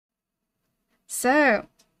So,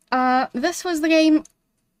 this was the game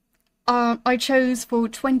I chose for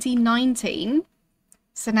 2019.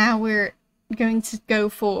 So now we're going to go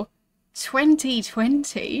for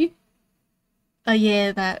 2020. A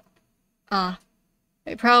year that,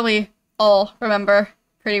 we probably all remember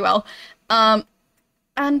pretty well. And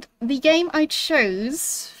the game I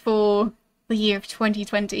chose for the year of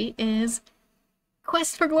 2020 is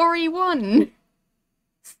Quest for Glory 1.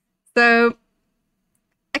 So,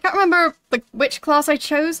 I can't remember which class I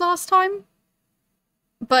chose last time,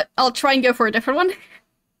 but I'll try and go for a different one.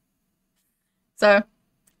 So,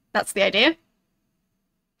 that's the idea.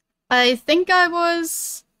 I think I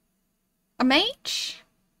was a mage?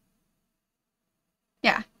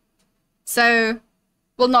 Yeah. So,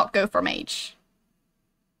 we'll not go for mage.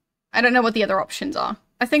 I don't know what the other options are.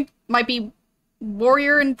 I think might be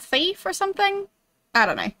warrior and thief or something? I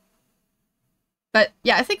don't know. But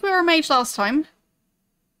yeah, I think we were a mage last time.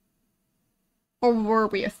 Or were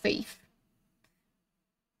we a thief?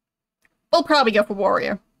 We'll probably go for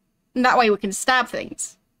warrior. And that way we can stab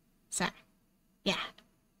things. So, yeah.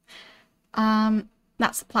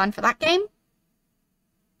 That's the plan for that game.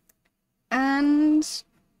 And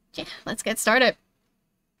yeah, let's get started.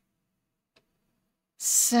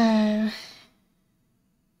 So,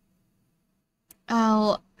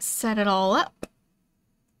 I'll set it all up.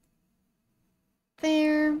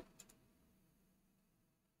 There.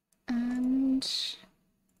 And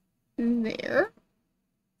there.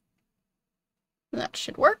 That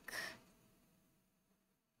should work.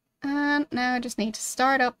 And now I just need to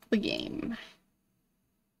start up the game.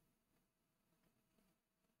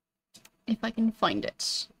 If I can find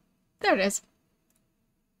it. There it is.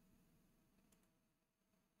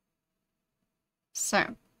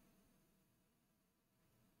 So.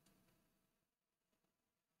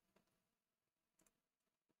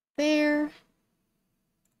 There.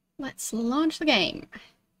 Let's launch the game.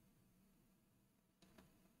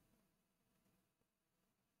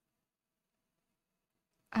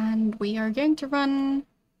 And we are going to run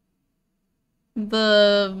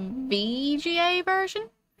the VGA version,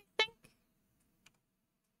 I think.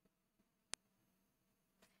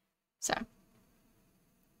 So.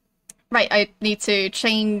 Right, I need to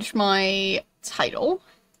change my title.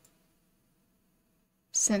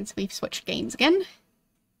 Since we've switched games again.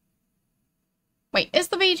 Wait, is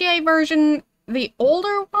the VGA version the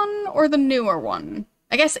older one or the newer one?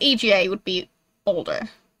 I guess EGA would be older.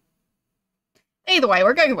 Either way,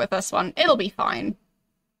 we're going with this one. It'll be fine.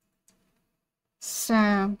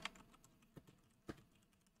 So...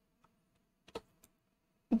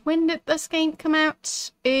 when did this game come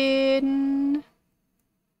out? In...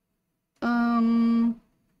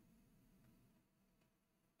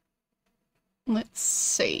 let's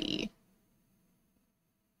see...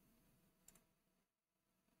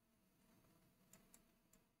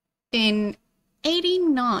 in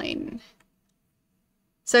 89.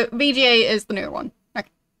 So VGA is the newer one. Okay.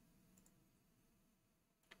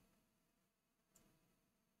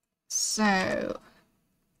 So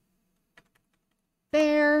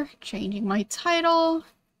there, changing my title.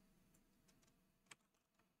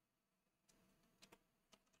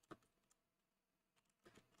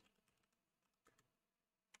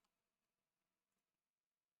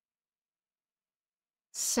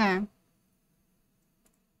 So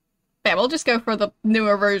yeah, we'll just go for the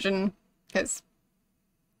newer version, because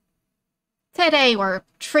today we're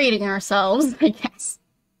treating ourselves, I guess.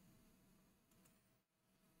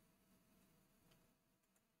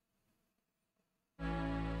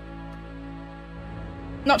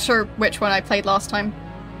 Not sure which one I played last time.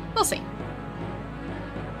 We'll see.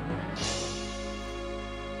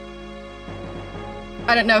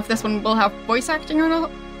 I don't know if this one will have voice acting or not.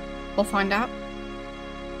 We'll find out.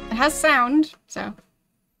 It has sound, so...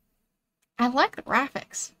 I like the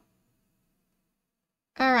graphics.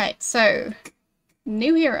 Alright, so...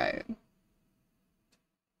 new hero.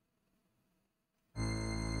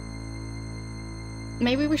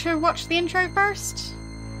 Maybe we should watch the intro first?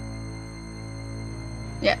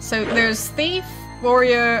 Yeah, so there's Thief,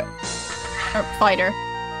 Warrior, or Fighter,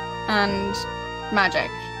 and Magic.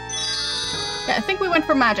 Yeah, I think we went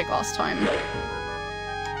for Magic last time.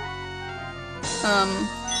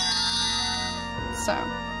 So...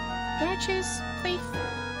 did I choose Thief?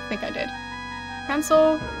 I think I did.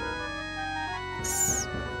 Cancel.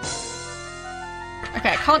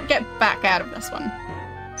 Okay, I can't get back out of this one.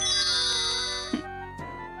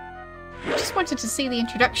 I just wanted to see the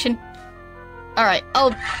introduction. Alright,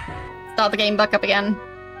 I'll start the game back up again.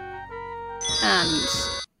 And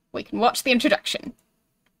we can watch the introduction.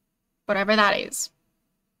 Whatever that is.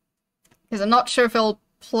 Because I'm not sure if it'll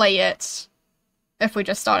play it if we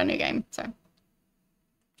just start a new game, so...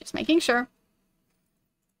 Just making sure.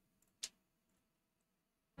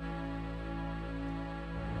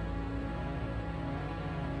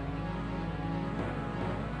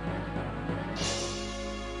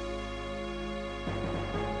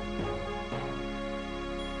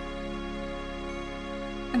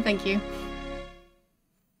 And thank you.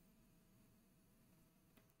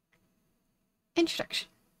 Introduction.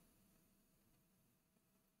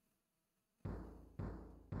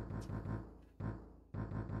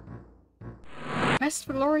 Quest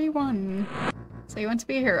for Glory 1. So you want to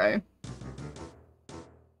be a hero.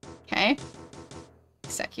 Okay.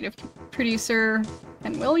 Executive producer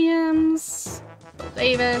Ken Williams. Bill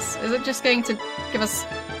Davis. Is it just going to give us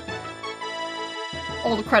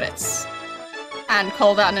all the credits and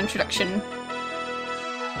call that an introduction?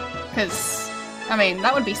 Because, I mean,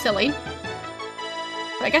 that would be silly.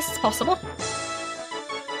 But I guess it's possible.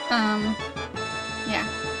 Yeah.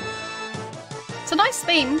 It's a nice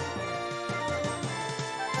theme.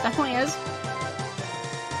 Definitely is.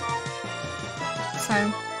 So,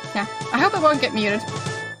 yeah. I hope it won't get muted,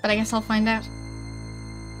 but I guess I'll find out.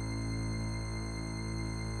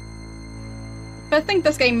 But I think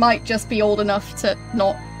this game might just be old enough to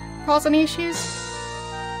not cause any issues.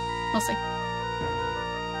 We'll see.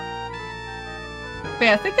 But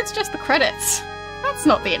yeah, I think it's just the credits. That's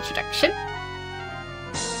not the introduction.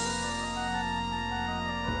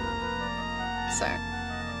 So,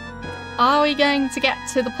 are we going to get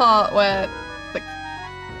to the part where like,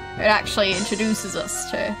 it actually introduces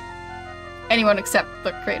us to anyone except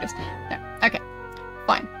the creators? No. Okay.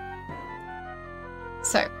 Fine.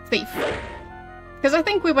 So, Thief. Because I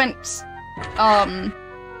think we went,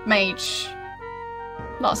 Mage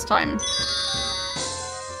last time.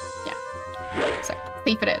 Yeah. So,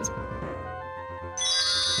 Thief it is.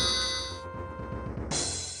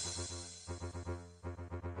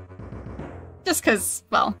 Just because,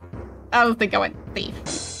 well, I don't think I went Thief.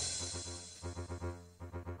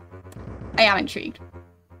 I am intrigued.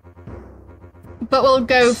 But we'll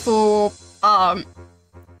go for,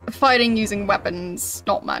 fighting using weapons,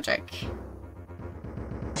 not magic.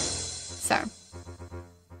 So,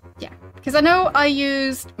 yeah. Because I know I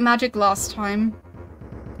used magic last time.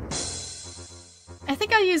 I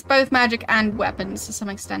think I used both magic and weapons to some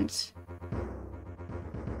extent.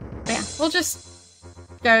 But yeah, we'll just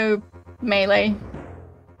go melee.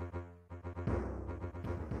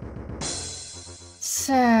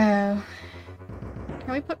 So,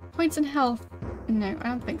 can we put points in health? No, I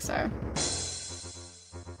don't think so.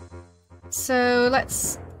 So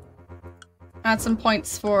let's add some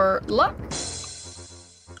points for luck.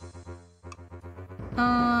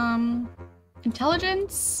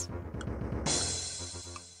 Intelligence.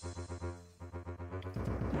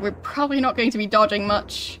 We're probably not going to be dodging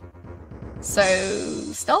much. So,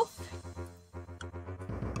 stealth.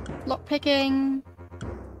 Lockpicking.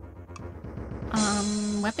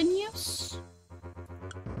 Weapon use.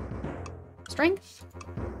 Strength.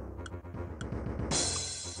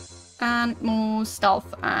 And more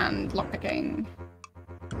stealth and lockpicking.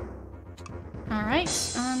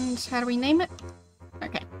 Alright, and how do we name it?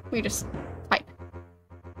 Okay, we just type.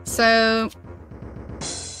 So,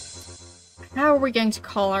 how are we going to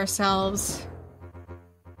call ourselves?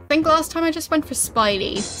 I think last time I just went for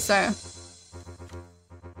Spidey, so...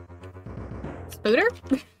 Spooter?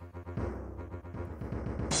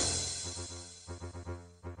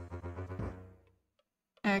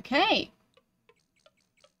 Okay.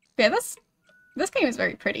 Yeah, this game is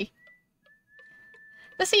very pretty.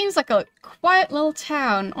 This seems like a quiet little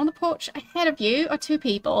town. On the porch ahead of you are two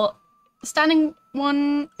people. Standing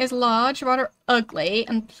one is large, rather ugly,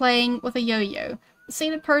 and playing with a yo-yo. The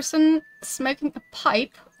seated person smoking a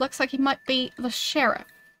pipe looks like he might be the sheriff.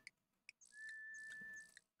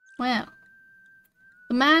 Well,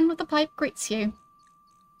 the man with the pipe greets you.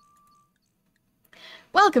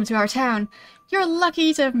 Welcome to our town. You're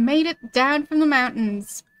lucky to have made it down from the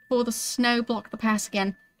mountains before the snow blocked the pass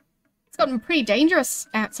again. It's gotten pretty dangerous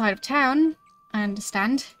outside of town, I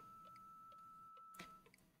understand.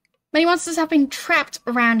 Many monsters have been trapped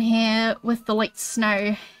around here with the late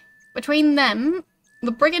snow. Between them and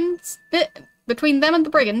the brigands,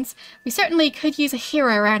 we certainly could use a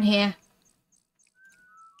hero around here.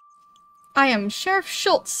 I am Sheriff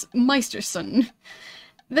Schultz Meisterson.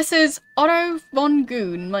 This is Otto von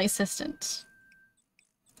Goon, my assistant.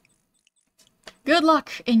 Good luck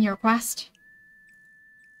in your quest.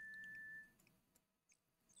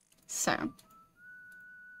 So.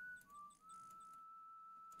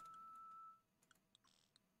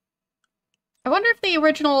 I wonder if the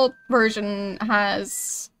original version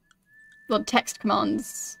has the text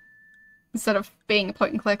commands instead of being a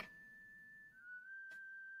point and click.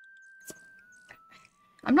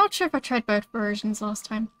 I'm not sure if I tried both versions last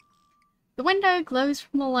time. The window glows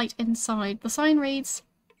from the light inside. The sign reads,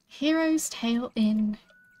 Hero's Tale Inn.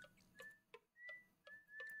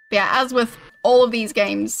 But yeah, as with all of these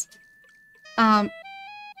games, I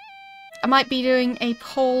might be doing a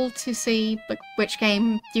poll to see which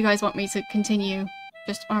game you guys want me to continue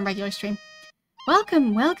just on a regular stream.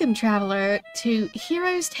 Welcome, welcome, traveller, to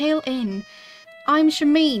Hero's Tale Inn. I'm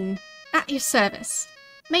Shameen, at your service.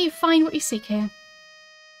 May you find what you seek here.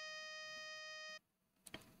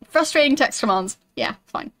 Frustrating text commands. Yeah,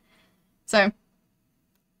 fine. So,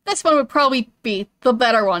 this one would probably be the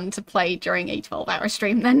better one to play during a 12-hour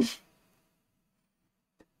stream then.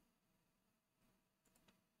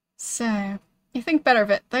 So, you think better of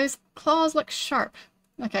it. Those claws look sharp.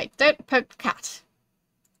 Okay, don't poke the cat.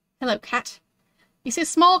 Hello, cat. You see a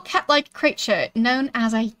small cat-like creature known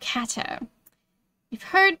as a catter. You've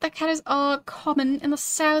heard that catters are common in the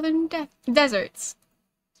southern deserts.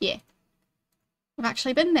 Yeah. I've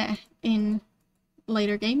actually been there in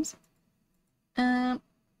later games.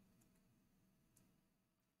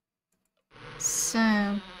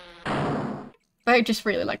 So... I just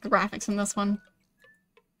really like the graphics in this one.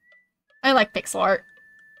 I like pixel art.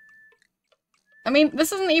 I mean,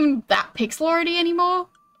 this isn't even that pixel arty anymore.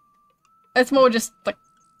 It's more just, like,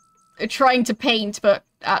 trying to paint, but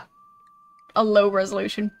at a low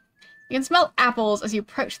resolution. You can smell apples as you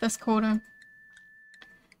approach this corner.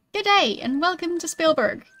 Good day, and welcome to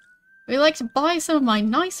Spielberg. Would you like to buy some of my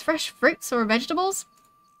nice fresh fruits or vegetables?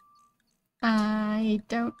 I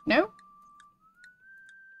don't know.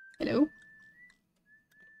 Hello?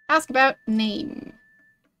 Ask about name.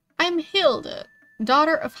 I'm Hilde,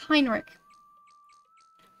 daughter of Heinrich.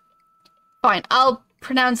 Fine, I'll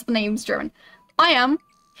pronounce the names German. I am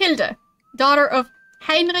Hilde, daughter of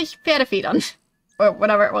Heinrich Pferdefedern. Or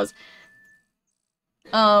whatever it was.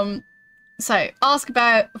 So, ask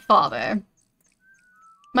about father.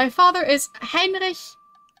 My father is Heinrich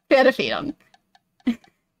Pferdefedern.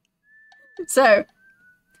 So,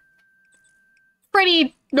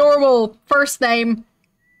 pretty normal first name,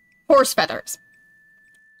 horse feathers.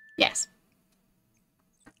 Yes.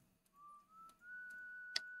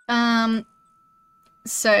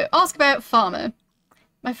 So, ask about farmer.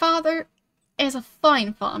 My father is a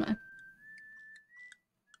fine farmer.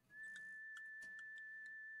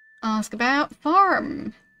 Ask about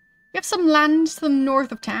farm. We have some land to the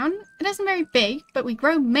north of town. It isn't very big, but we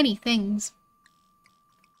grow many things.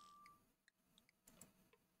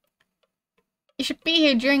 You should be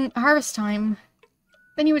here during harvest time.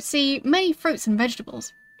 Then you would see many fruits and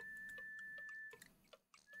vegetables.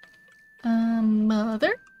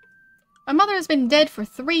 Mother? My mother has been dead for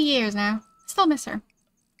 3 years now. Still miss her.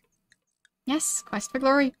 Yes, quest for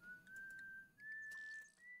glory.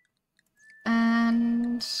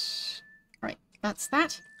 And... right, that's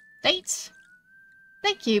that. Date.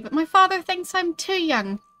 Thank you, but my father thinks I'm too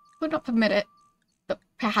young. Would not permit it. But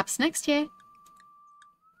perhaps next year.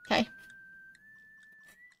 Okay.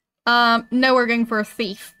 No, we're going for a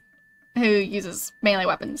thief who uses melee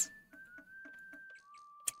weapons.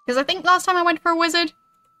 Because I think last time I went for a wizard.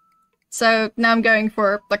 So now I'm going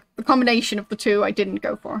for, like, the combination of the two I didn't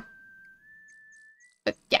go for.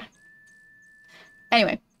 But, yeah.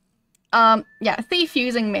 Anyway. Yeah, a thief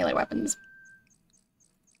using melee weapons.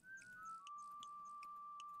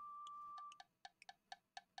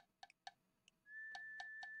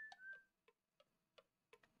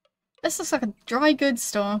 This looks like a dry goods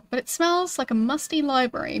store, but it smells like a musty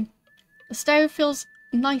library. The stove feels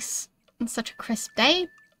nice on such a crisp day.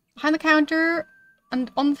 Behind the counter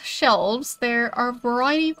and on the shelves, there are a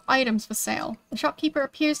variety of items for sale. The shopkeeper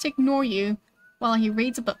appears to ignore you while he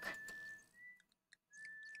reads a book.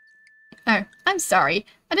 Oh, I'm sorry.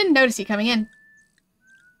 I didn't notice you coming in.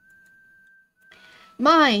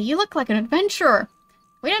 My, you look like an adventurer.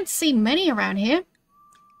 We don't see many around here.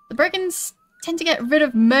 The brigands tend to get rid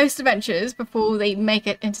of most adventurers before they make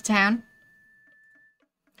it into town.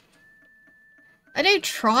 I do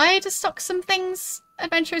try to stock some things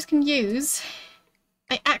adventurers can use.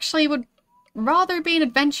 I actually would rather be an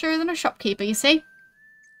adventurer than a shopkeeper, you see.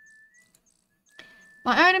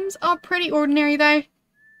 My items are pretty ordinary, though.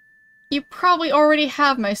 You probably already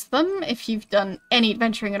have most of them, if you've done any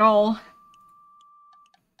adventuring at all.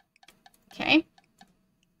 Okay.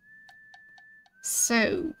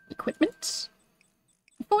 So, equipment.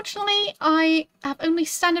 Unfortunately, I have only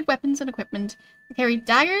standard weapons and equipment. I carry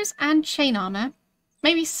daggers and chain armor.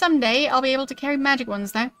 Maybe someday I'll be able to carry magic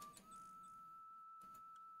ones, though.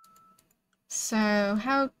 So,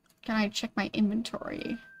 how can I check my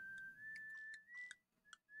inventory?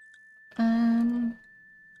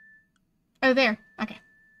 Oh, there. Okay.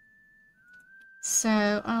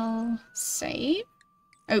 So I'll save.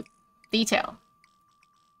 Oh, detail.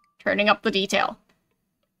 Turning up the detail.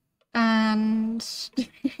 And...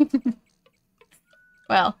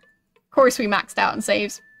 well, of course we maxed out on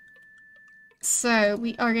saves. So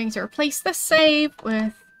we are going to replace this save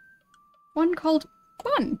with one called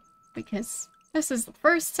 1, because this is the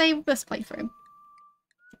first save of this playthrough.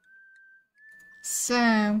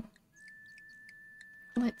 So,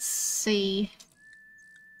 let's see.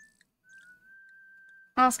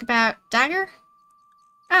 Ask about dagger?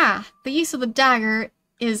 Ah, the use of the dagger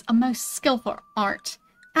is a most skillful art.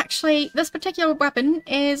 Actually, this particular weapon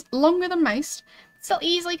is longer than most, still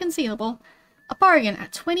easily concealable. A bargain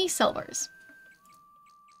at 20 silvers.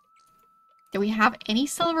 Do we have any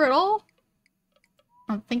silver at all?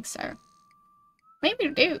 I don't think so. Maybe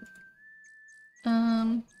we do.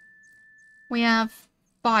 We have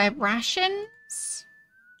 5 rations.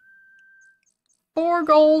 4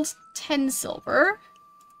 gold, 10 silver.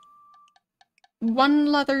 1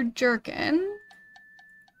 leather jerkin.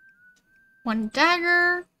 1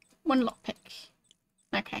 dagger. 1 lockpick.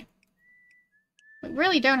 Okay. We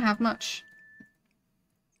really don't have much.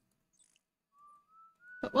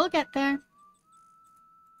 But we'll get there.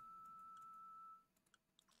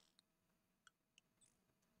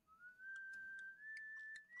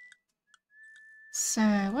 So,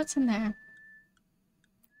 what's in there?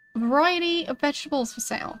 A variety of vegetables for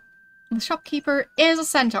sale. The shopkeeper is a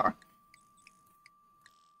centaur.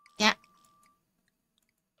 Yeah.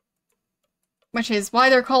 Which is why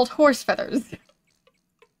they're called horse feathers.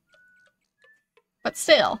 But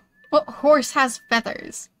still, what horse has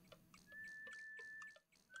feathers?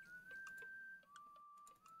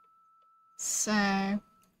 So, can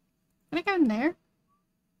I go in there?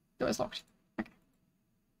 Door's locked. Okay.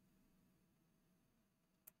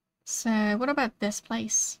 So, what about this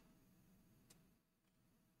place?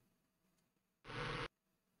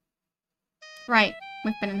 Right,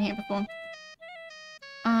 we've been in here before.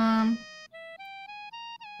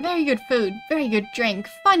 Very good food, very good drink,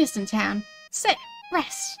 finest in town. Sit,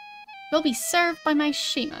 rest. We'll be served by my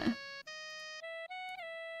Shima.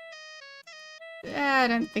 I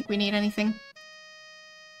don't think we need anything.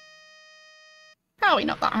 Probably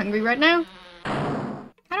not that hungry right now. How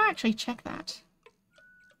do I actually check that?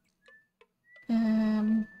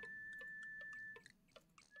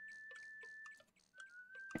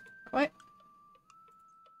 What?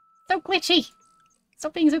 So glitchy!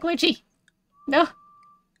 Stop being so glitchy! No!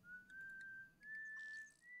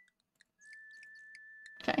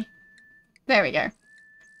 Okay. There we go.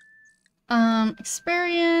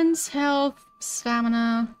 Experience, health,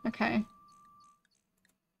 stamina. Okay.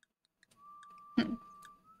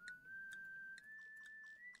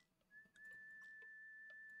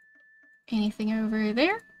 Anything over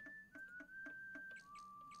there?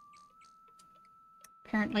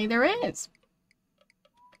 Apparently there is.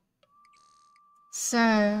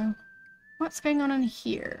 So, what's going on in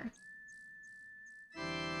here?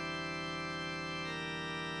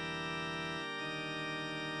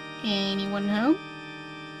 Anyone home?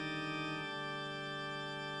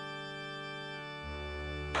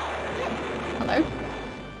 Hello.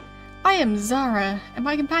 I am Zara, and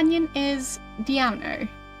my companion is Damiano.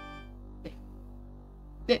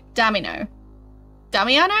 Damiano.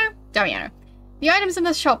 Damiano? Damiano. The items in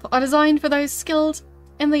this shop are designed for those skilled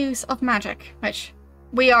in the use of magic, which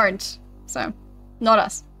we aren't, so not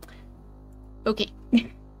us. Okay.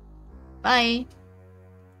 Bye.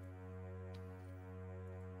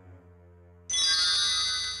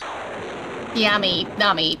 Yummy,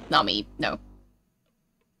 Nami, no.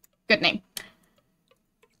 Good name.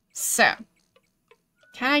 So,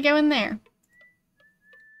 can I go in there?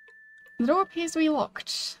 The door appears to be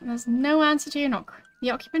locked, and there's no answer to your knock.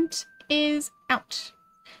 The occupant is out.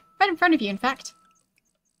 Right in front of you, in fact.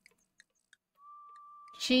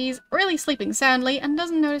 She's really sleeping soundly and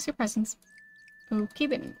doesn't notice your presence. Okay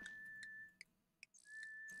then.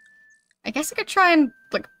 I guess I could try and,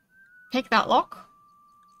 like, pick that lock?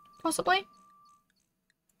 Possibly?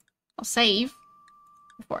 I'll save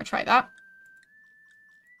before I try that.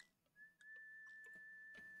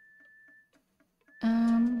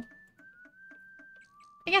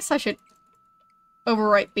 I guess I should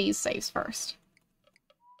overwrite these saves first.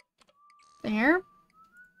 There.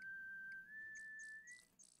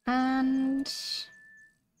 And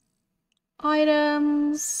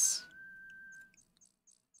items.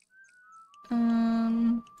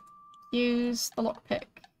 Use the lockpick.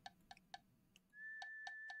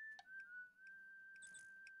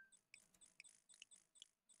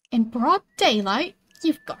 In broad daylight?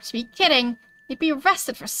 You've got to be kidding. You'd be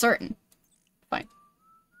arrested for certain. Fine.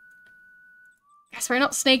 Guess we're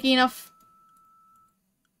not snaky enough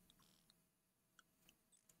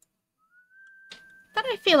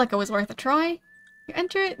feel like it was worth a try, you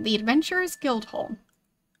enter the Adventurers Guild Hall.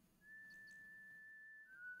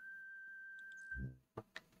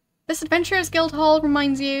 This Adventurers Guild Hall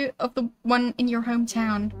reminds you of the one in your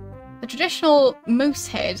hometown. The traditional moose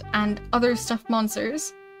head and other stuffed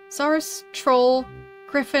monsters, Saurus, Troll,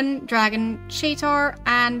 Griffin, Dragon, Cheetor,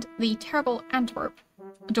 and the terrible Antwerp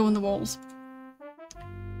adorn the walls.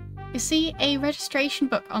 You see a registration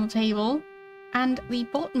book on the table and the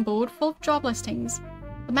bulletin board full of job listings.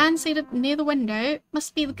 The man seated near the window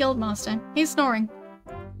must be the guildmaster. He's snoring.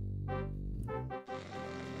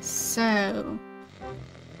 So...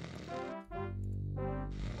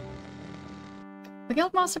 the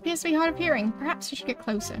guildmaster appears to be hard of hearing. Perhaps you should get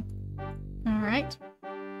closer. Alright.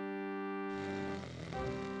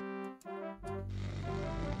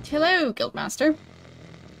 Hello, guildmaster.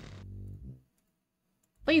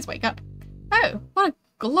 Please wake up. Oh, what a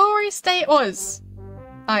glorious day it was.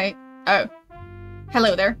 Oh.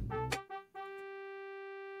 Hello there.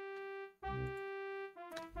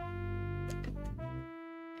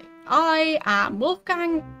 I am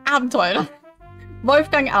Wolfgang Abenteurer.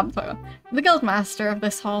 Wolfgang Abenteurer, the guildmaster of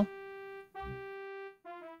this hall.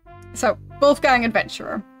 So, Wolfgang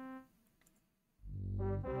Adventurer.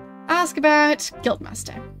 Ask about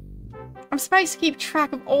guildmaster. I'm supposed to keep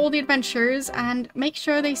track of all the adventurers and make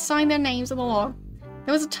sure they sign their names on the log.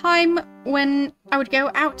 There was a time when I would go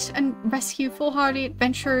out and rescue foolhardy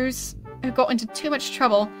adventurers who got into too much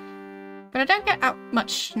trouble, but I don't get out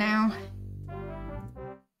much now.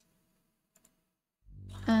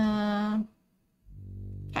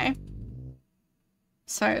 Okay.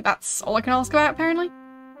 So that's all I can ask about, apparently?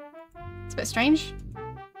 It's a bit strange.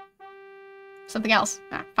 Something else.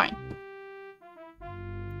 Ah, fine.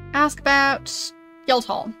 Ask about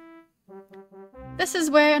Guildhall. This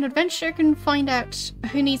is where an adventurer can find out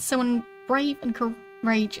who needs someone brave and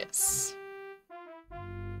courageous.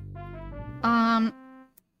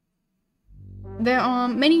 There are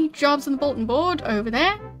many jobs on the bulletin board over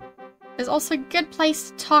there. There's also a good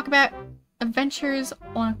place to talk about adventures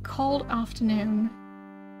on a cold afternoon.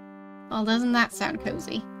 Well, doesn't that sound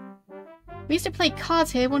cozy? We used to play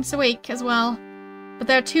cards here once a week as well, but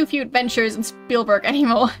there are too few adventures in Spielberg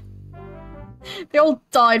anymore. They all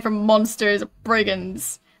died from monsters or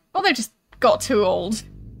brigands. Or they just got too old.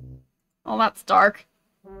 Oh, that's dark.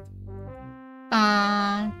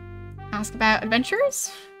 Ask about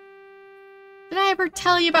adventurers? Did I ever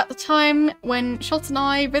tell you about the time when Schultz and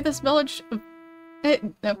I rid this village of...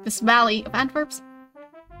 no, this valley of Antwerps?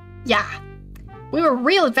 Yeah. We were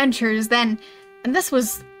real adventurers then, and this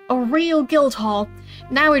was a real guild hall.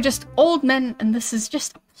 Now we're just old men, and this is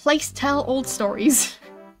just a place to tell old stories.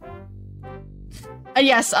 And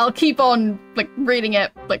yes, I'll keep on, like, reading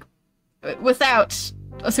it, like, without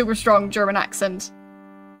a super strong German accent.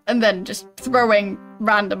 And then just throwing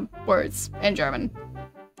random words in German.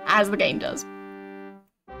 As the game does.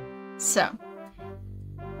 So.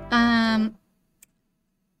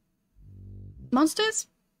 Monsters?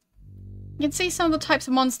 You can see some of the types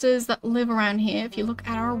of monsters that live around here if you look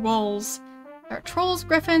at our walls. There are trolls,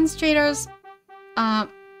 griffins, cheaters,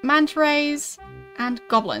 manta rays, and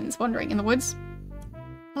goblins wandering in the woods.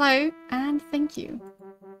 Hello, and thank you.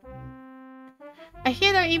 I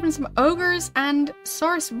hear there are even some ogres and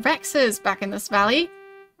Saurus Rexes back in this valley.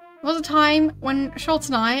 There was a time when Schultz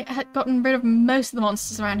and I had gotten rid of most of the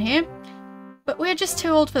monsters around here, but we're just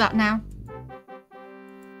too old for that now.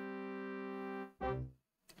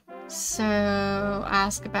 So,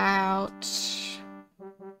 ask about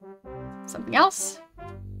something else.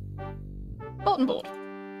 Bulletin board.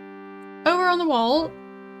 Over on the wall,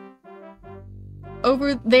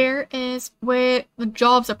 over there is where the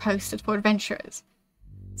jobs are posted for adventurers.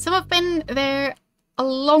 Some have been there a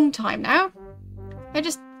long time now. There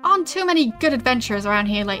just aren't too many good adventurers around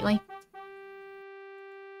here lately.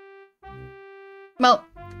 Well...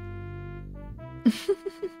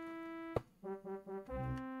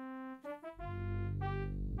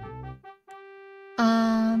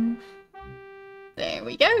 there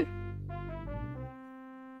we go.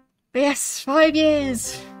 Yes, 5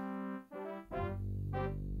 years.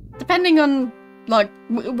 Depending on, like,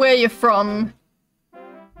 where you're from,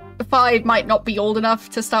 5 might not be old enough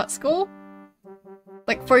to start school.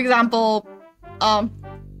 Like, for example,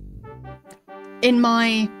 in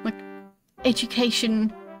my, like,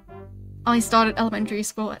 education, I started elementary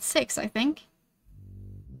school at 6, I think.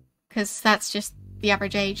 Because that's just the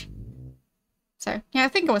average age. So, yeah, I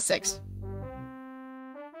think it was 6.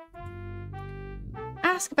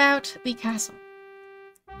 Ask about the castle.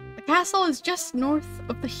 The castle is just north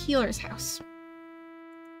of the healer's house.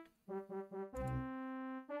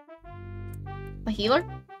 The healer?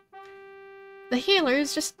 The healer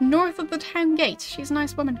is just north of the town gate. She's a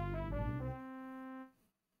nice woman.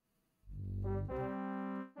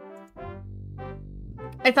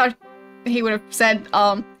 I thought he would have said,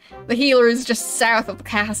 the healer is just south of the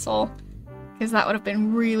castle, because that would have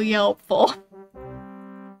been really helpful.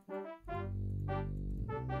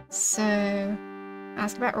 So,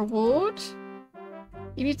 ask about reward.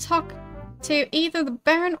 You need to talk to either the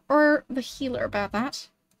Baron or the healer about that.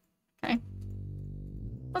 Okay.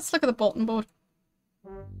 Let's look at the bulletin board.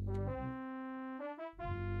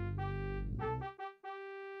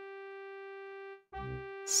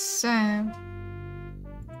 So...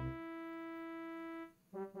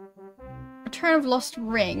 Return of Lost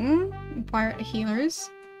Ring. Inquire at the healers.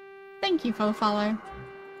 Thank you for the follow.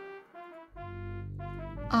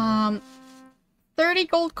 30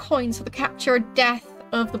 gold coins for the capture or death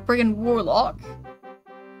of the Brigand Warlock.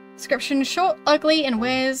 Description: short, ugly, and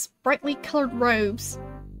wears brightly coloured robes.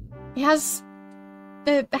 He has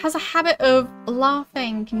a habit of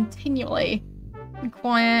laughing continually.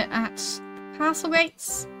 Inquire at the castle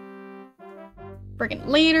gates. Brigand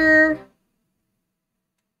leader.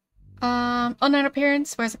 Unknown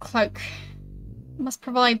appearance, wears a cloak. Must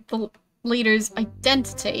provide the leader's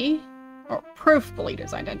identity, or proof of the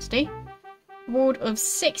leader's identity. Reward of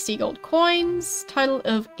 60 gold coins. Title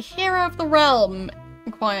of Hero of the Realm.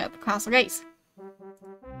 Inquire at the castle gates.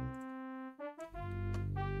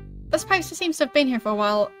 This poster seems to have been here for a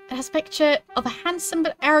while. It has a picture of a handsome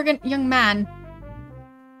but arrogant young man.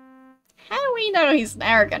 How do we know he's an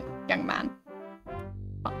arrogant young man?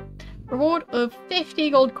 Reward of 50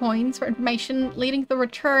 gold coins for information leading to the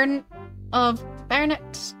return of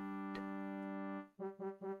Baronet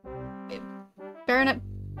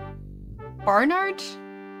Barnard,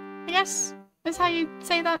 I guess is how you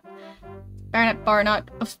say that. Baronet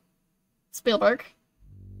Barnard of Spielberg.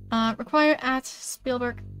 Require at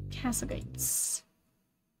Spielberg Castle Gates.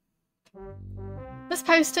 This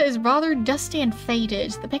poster is rather dusty and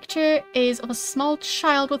faded. The picture is of a small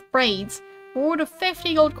child with braids. Reward of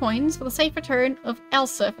 50 gold coins for the safe return of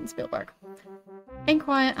Elsa from Spielberg.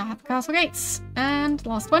 Inquire at the castle gates. And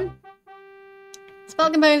last one.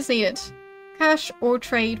 Spell components needed. Cash or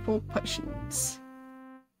trade for potions.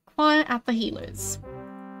 Inquire at the healers.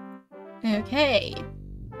 Okay.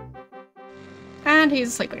 And he's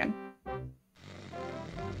asleep again.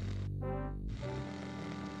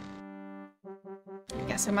 I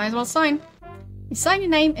guess I might as well sign. You sign your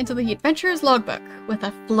name into the adventurer's logbook with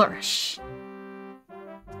a flourish.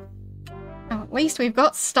 Now, at least we've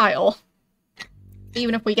got style.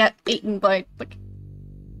 Even if we get eaten by, like,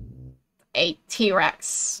 a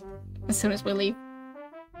T-Rex as soon as we leave.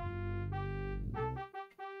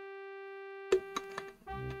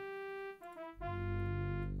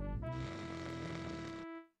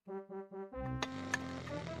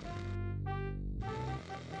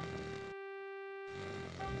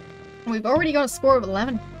 We've already got a score of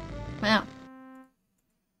 11. Wow.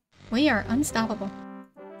 We are unstoppable.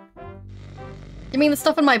 You mean the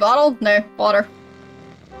stuff in my bottle? No, water.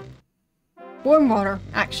 Warm water,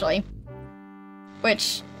 actually.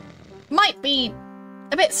 Which might be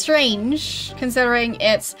a bit strange, considering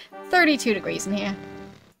it's 32 degrees in here.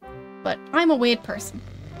 But I'm a weird person.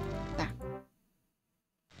 There.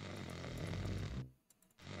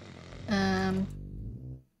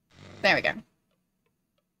 There we go.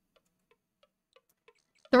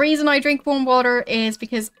 The reason I drink warm water is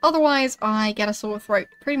because otherwise I get a sore throat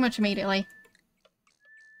pretty much immediately.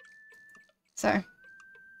 So.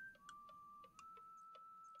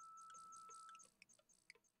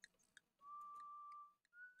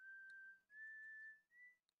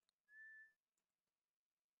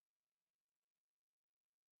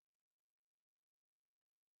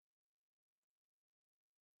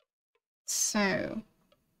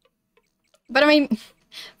 But I mean,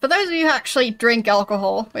 for those of you who actually drink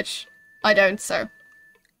alcohol, which I don't, so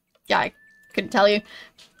yeah, I couldn't tell you,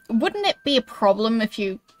 wouldn't it be a problem if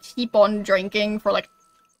you keep on drinking for like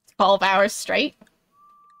 12 hours straight?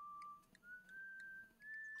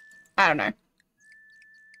 I don't know.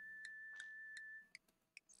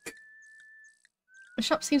 The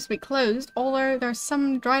shop seems to be closed, although there are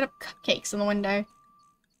some dried up cupcakes in the window.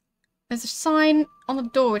 There's a sign on the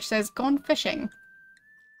door which says, "Gone fishing."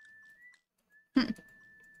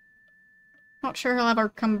 Not sure he'll ever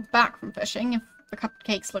come back from fishing if the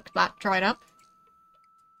cupcakes look that dried up.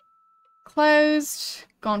 Closed.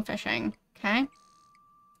 Gone fishing. Okay.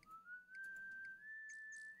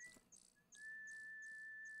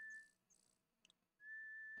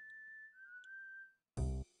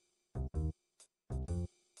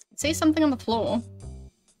 See something on the floor.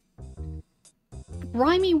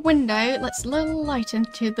 grimy window lets little light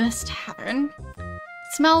into this tavern.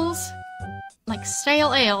 It smells like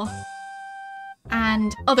stale ale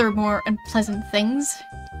and other more unpleasant things.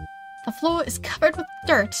 The floor is covered with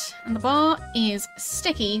dirt and the bar is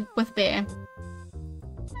sticky with beer.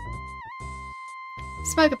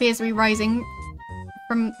 Smoke appears to be rising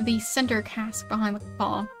from the center cask behind the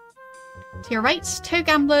bar. To your right, 2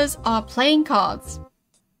 gamblers are playing cards.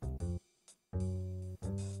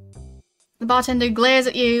 The bartender glares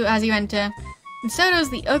at you as you enter, and so does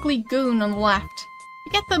the ugly goon on the left.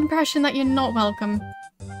 You get the impression that you're not welcome.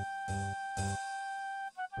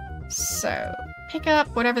 So, pick up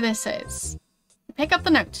whatever this is. Pick up the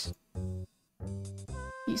note.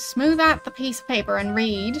 You smooth out the piece of paper and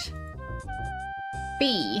read...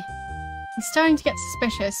 B. He's starting to get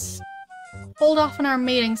suspicious. Hold off on our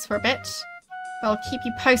meetings for a bit. I'll keep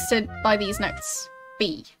you posted by these notes.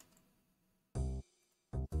 B.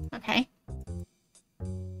 Okay.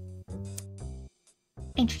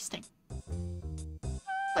 Interesting.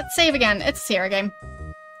 Let's save again. It's a Sierra game.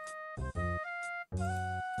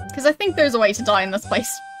 Because I think there's a way to die in this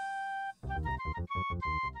place.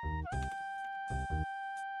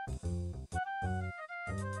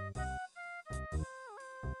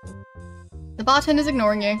 The bartender's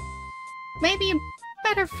ignoring you. Maybe you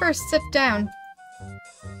better first sit down.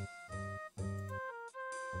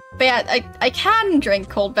 But yeah, I can drink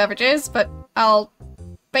cold beverages, but I'll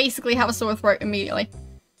basically have a sore throat immediately.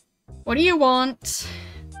 What do you want?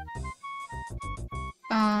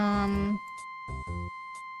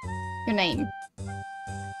 Your name.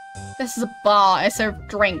 This is a bar. I serve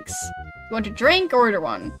drinks. You want a drink? Order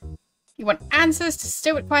one. You want answers to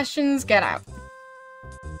stupid questions? Get out.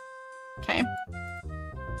 Okay.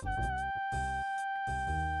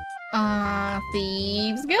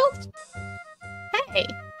 Thieves Guild? Hey,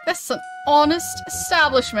 this is an honest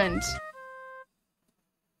establishment.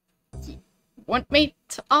 You want me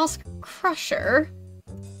to ask Crusher?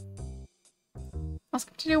 Ask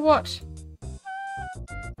him to do what?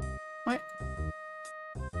 What?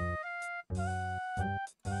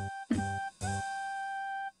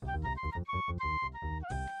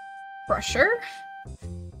 Crusher?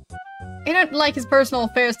 I don't like his personal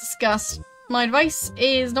affairs discussed. My advice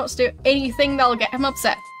is not to do anything that'll get him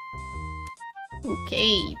upset.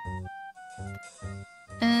 Okay.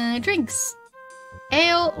 Drinks.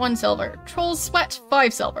 Ale, 1 silver. Troll's Sweat,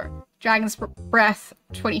 5 silver. Dragon's Breath,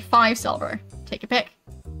 25 silver. Take your pick.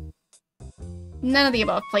 None of the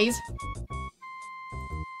above, please.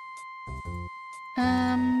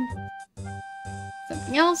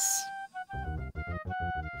 Something else?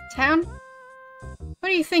 Town? What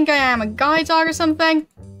do you think I am, a guide dog or something?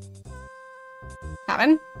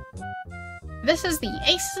 Tavern. This is the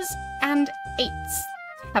Aces and Eights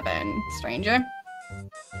Tavern, stranger.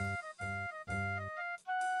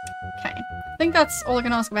 Okay, I think that's all I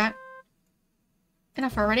can ask about.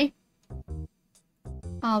 Enough already.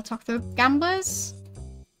 I'll talk to the gamblers.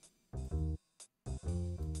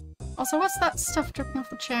 Also, what's that stuff dripping off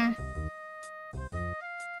the chair?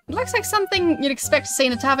 It looks like something you'd expect to see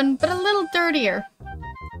in a tavern, but a little dirtier.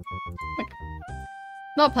 Like,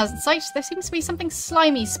 not a pleasant sight. There seems to be something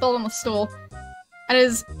slimy spilled on the stool, and it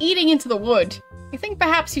is eating into the wood. I think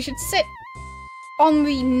perhaps you should sit on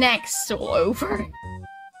the next stool over.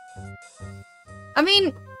 I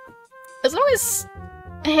mean, as long as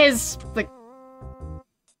his, like,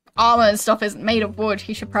 armor and stuff isn't made of wood,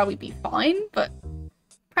 he should probably be fine, but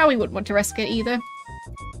probably wouldn't want to risk it either.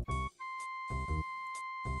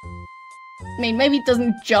 I mean, maybe it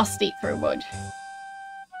doesn't just eat through wood.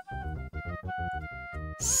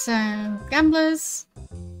 So, gamblers,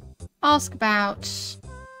 ask about,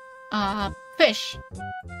 fish.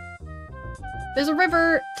 There's a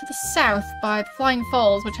river to the south by the Flying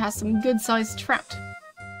Falls, which has some good-sized trout.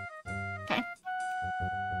 Okay.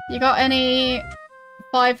 You got any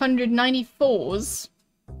 594s?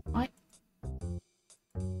 What?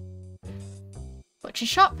 Butcher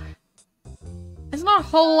shop? There's not a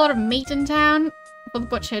whole lot of meat in town for the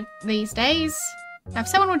butcher these days. Now, if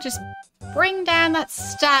someone would just bring down that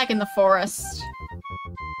stag in the forest.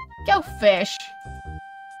 Go fish.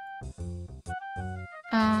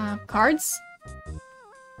 Cards?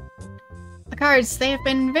 The cards, they have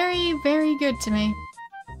been very, very good to me.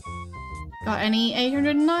 Got any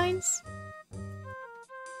 809s?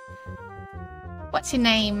 What's your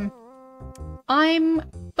name? I'm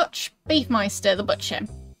Butch Beefmeister the Butcher.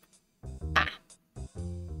 Ah.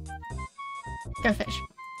 Go fish.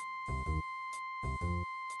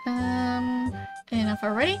 Enough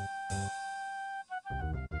already.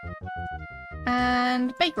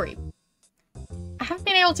 And bakery. haven't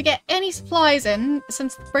been able to get any supplies in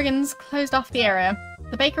since the brigands closed off the area.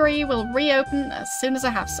 The bakery will reopen as soon as I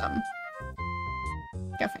have some.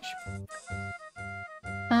 Go fish.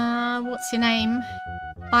 What's your name?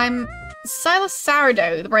 I'm Silas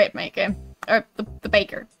Sourdough, the bread maker. Or the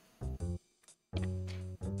baker. Yeah.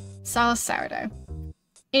 Silas Sourdough.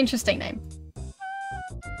 Interesting name.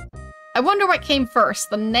 I wonder what came first,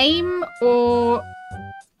 the name or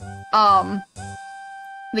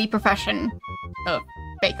the profession of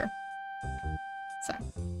baker. So.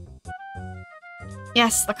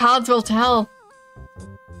 Yes, the cards will tell.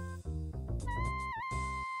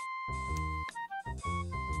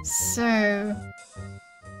 So,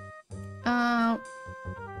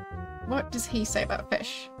 what does he say about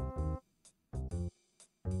fish?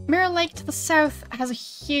 Mirror Lake to the south has a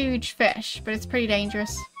huge fish, but it's pretty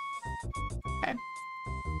dangerous. Okay.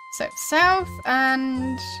 So, south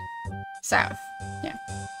and south. Yeah.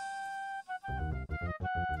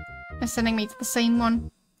 They're sending me to the same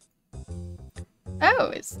one.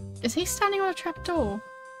 Oh, is he standing on a trapdoor?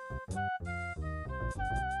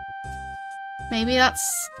 Maybe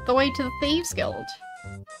that's the way to the Thieves Guild.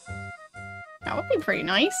 That would be pretty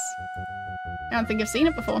nice. I don't think I've seen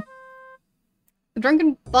it before. The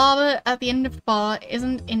drunken barber at the end of the bar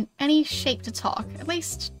isn't in any shape to talk, at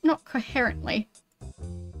least not coherently.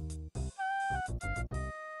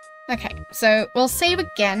 Okay, so we'll save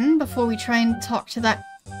again before we try and talk to that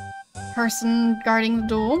person guarding the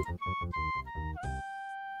door.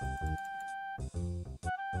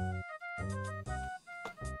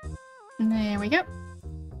 There we go.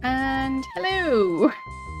 And hello!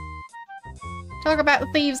 Talk about the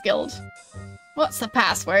Thieves Guild. What's the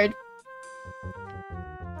password?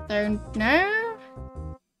 Don't know.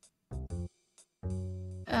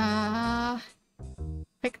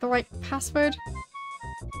 Pick the right password.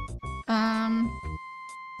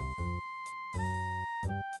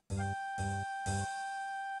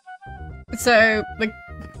 So, like,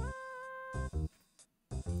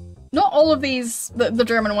 not all of these, the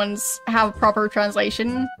German ones, have proper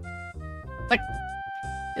translation. Like,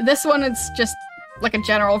 this one is just, like, a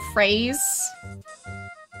general phrase.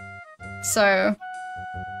 So,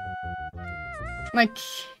 like,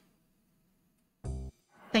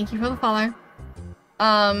 thank you for the follow.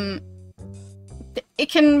 It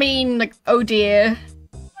can mean, like, oh dear,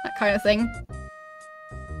 that kind of thing.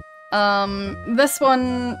 This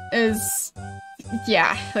one is,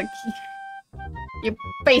 yeah, like, you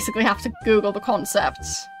basically have to Google the concept.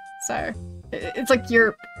 So, it's like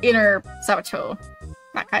your inner saboteur,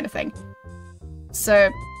 that kind of thing. So,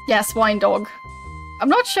 yeah, swine dog. I'm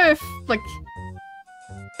not sure if, like,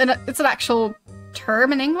 it's an actual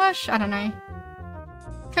term in English? I don't know.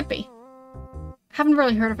 Could be. Haven't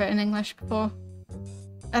really heard of it in English before.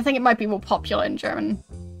 I think it might be more popular in German.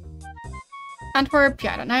 Antwerp,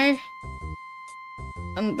 yeah, I don't know.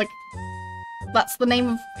 And, like, that's the name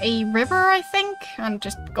of a river, I think, and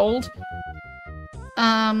just gold.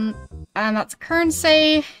 And that's a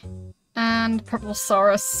currency, and purple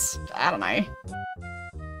saurus, I don't know.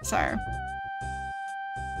 So,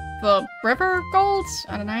 the river gold?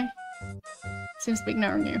 I don't know. Seems to be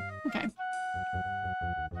ignoring you. Okay.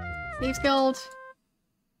 Thieves Guild.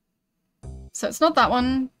 So it's not that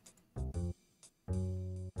one.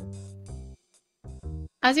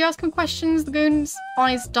 As you ask him questions, the goon's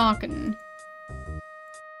eyes darken.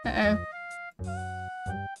 Uh-oh.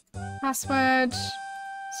 Password...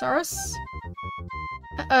 Saurus?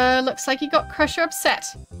 Uh-oh, looks like he got Crusher upset.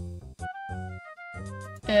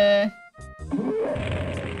 I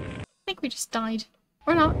think we just died.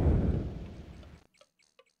 Or not.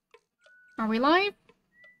 Are we live?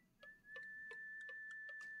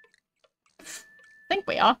 I think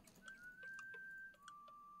we are.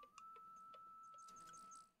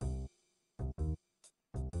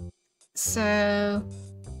 So,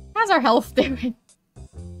 how's our health doing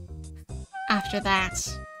after that?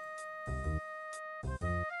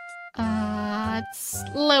 It's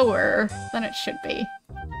lower than it should be.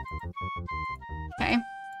 Okay.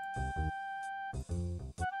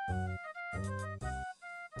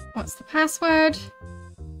 What's the password?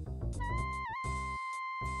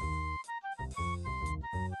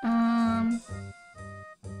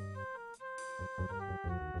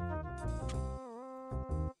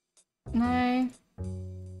 No.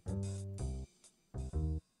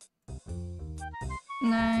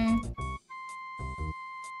 No.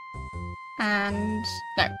 And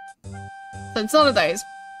no. So it's none of those.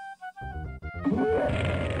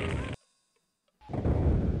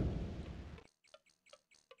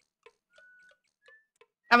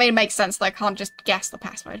 I mean, it makes sense that I can't just guess the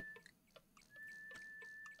password.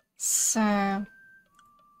 So...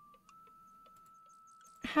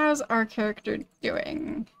 how's our character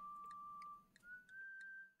doing?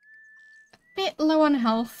 A bit low on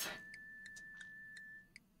health.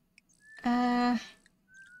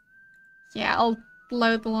 Yeah, I'll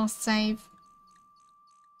load the last save.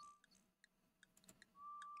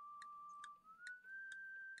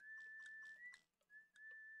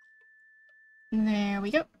 There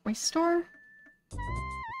we go. Restore.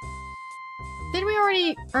 Did we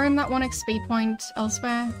already earn that 1 XP point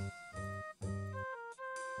elsewhere?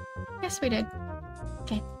 Yes, we did.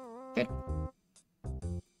 Okay, good.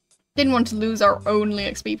 Didn't want to lose our only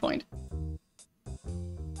XP point.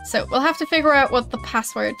 So, we'll have to figure out what the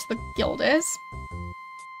password to the guild is.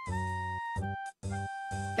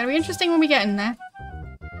 Gonna be interesting when we get in there.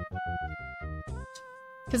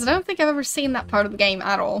 Because I don't think I've ever seen that part of the game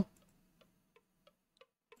at all.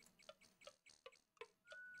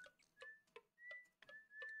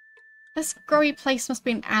 This growy place must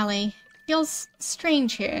be an alley. It feels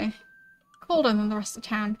strange here. Colder than the rest of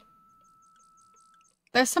town.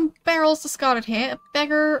 There's some barrels discarded here. A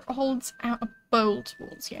beggar holds out a bowl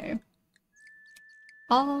towards you.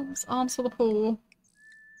 Arms for the poor.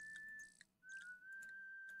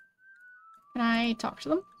 Can I talk to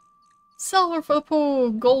them? Silver for the poor,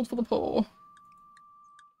 gold for the poor.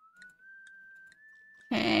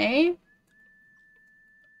 Okay.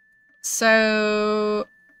 So...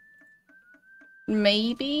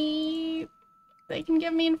 maybe... they can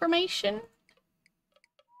give me information?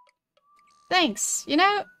 Thanks. You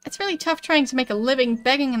know, it's really tough trying to make a living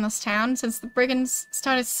begging in this town since the brigands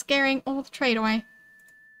started scaring all the trade away.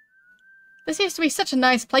 This used to be such a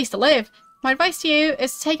nice place to live. My advice to you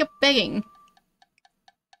is to take up begging.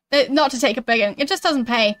 Not to take up begging. It just doesn't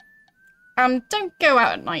pay. Don't go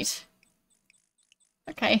out at night.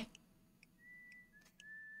 Okay.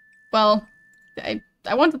 Well, I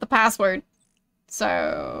wanted the password.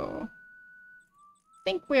 So... I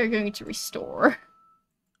think we're going to restore.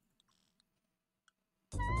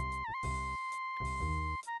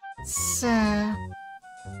 So... yeah,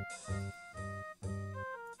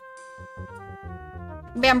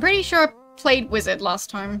 I'm pretty sure I played Wizard last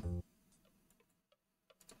time.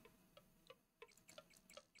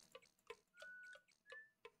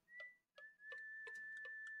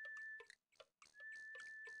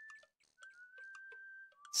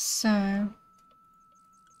 So...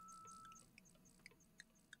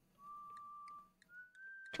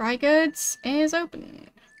 dry goods is open.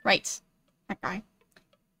 Right. That guy.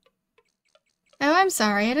 Oh, I'm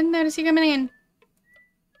sorry. I didn't notice you coming in.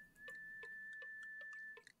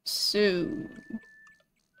 So...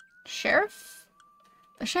 Sheriff?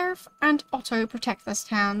 The Sheriff and Otto protect this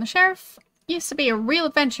town. The Sheriff used to be a real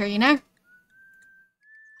adventure, you know?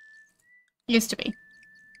 Used to be.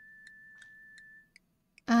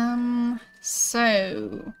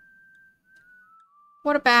 So...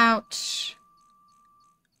 what about...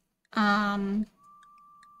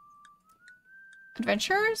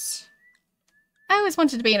 adventurers? I always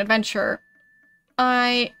wanted to be an adventurer.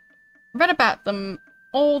 I read about them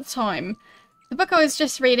all the time. The book I was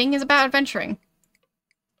just reading is about adventuring.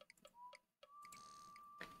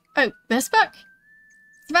 Oh, this book?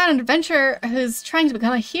 It's about an adventurer who's trying to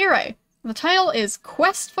become a hero. The title is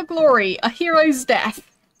Quest for Glory, A Hero's Death.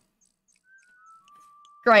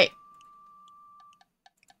 Great.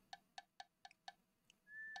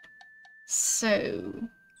 So...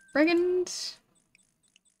 brigand...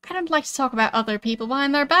 I don't like to talk about other people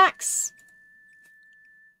behind their backs.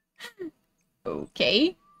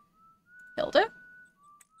 Okay. Hilda?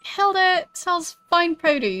 Hilda sells fine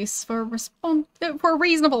produce for a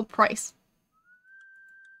reasonable price.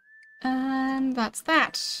 And that's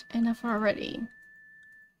that. Enough already.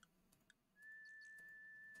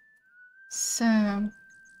 So...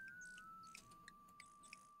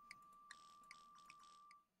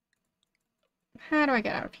 how do I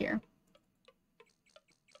get out of here?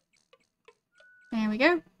 There we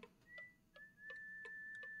go.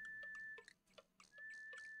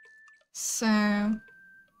 So...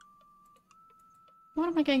 what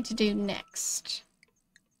am I going to do next?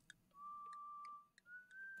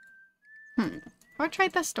 Have I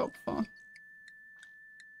tried this door before?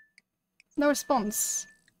 No response.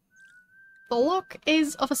 The lock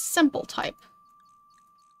is of a simple type.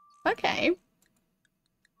 Okay.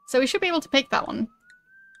 So we should be able to pick that one.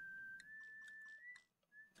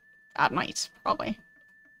 At night, probably.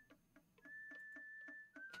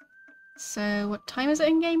 So, what time is it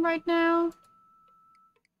in game right now?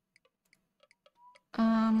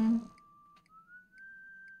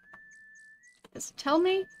 Does it tell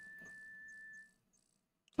me?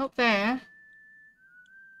 Not there.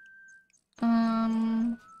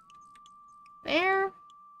 There?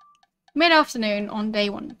 mid-afternoon on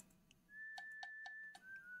day 1.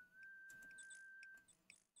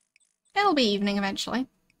 It'll be evening eventually.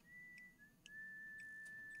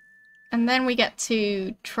 And then we get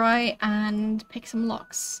to try and pick some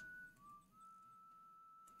locks.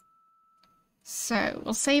 So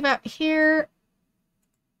we'll save out here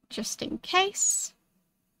just in case.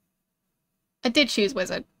 I did choose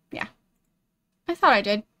wizard. Yeah. I thought I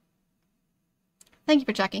did. Thank you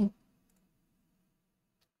for checking.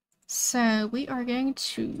 So we are going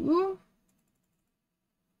to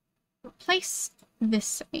replace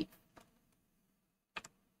this save.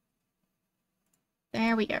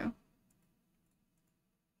 There we go.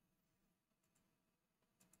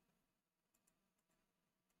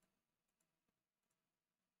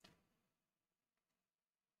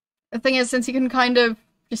 The thing is, since you can kind of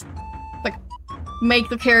just, like, make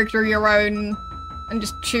the character your own and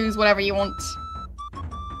just choose whatever you want,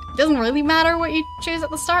 it doesn't really matter what you choose at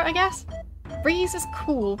the start, I guess. Breeze is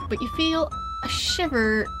cool, but you feel a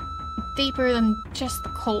shiver deeper than just the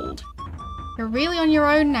cold. You're really on your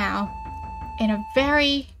own now, in a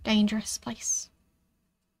very dangerous place.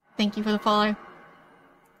 Thank you for the follow.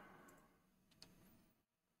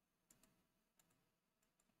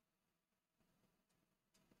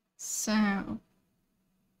 So,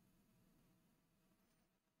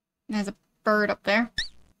 there's a bird up there.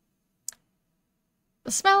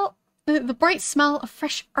 The bright smell of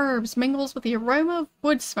fresh herbs mingles with the aroma of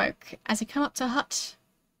wood smoke as you come up to a hut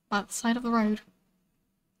by the side of the road.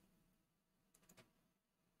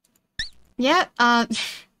 Yeah, I'm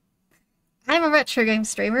a retro game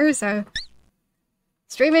streamer, so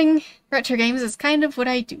streaming retro games is kind of what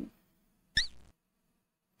I do.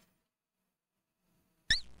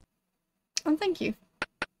 And thank you.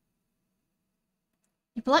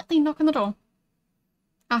 You politely knock on the door.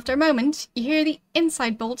 After a moment, you hear the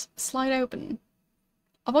inside bolt slide open.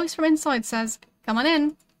 A voice from inside says, "Come on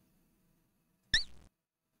in."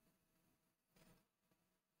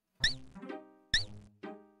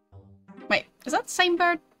 Wait, is that the same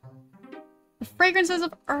bird? The fragrances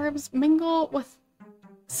of herbs mingle with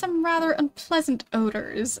some rather unpleasant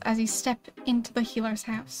odors as you step into the healer's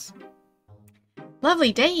house.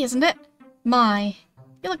 Lovely day, isn't it? My,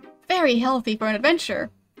 you look very healthy for an adventurer.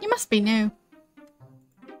 You must be new.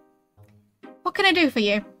 What can I do for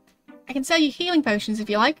you? I can sell you healing potions if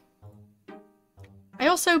you like. I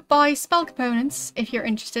also buy spell components if you're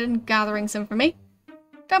interested in gathering some for me.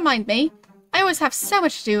 Don't mind me. I always have so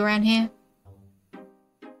much to do around here.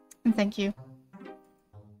 And thank you.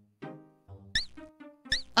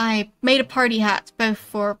 I made a party hat both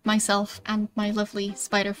for myself and my lovely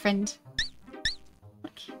spider friend.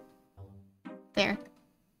 Look. There.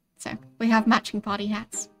 So, we have matching party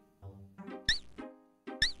hats.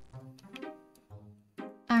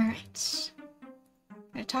 Alright.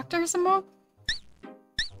 Can I talk to her some more?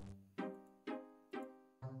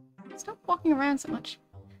 Stop walking around so much.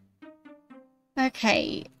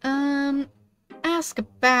 Okay, ask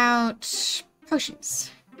about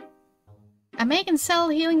potions. I make and sell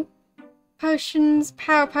healing potions,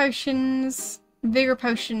 power potions, vigor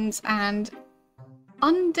potions, and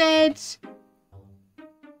undead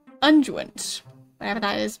unguent, whatever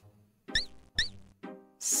that is.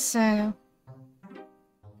 So,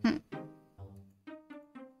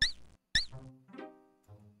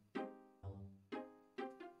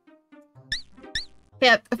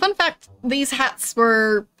 yeah, a fun fact, these hats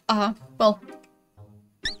were, well,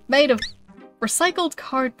 made of recycled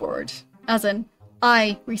cardboard. As in,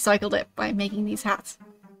 I recycled it by making these hats.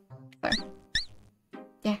 So,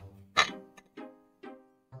 yeah.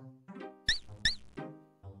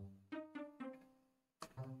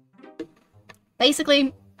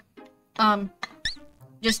 Basically,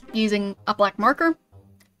 just using a black marker,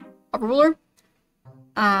 a ruler,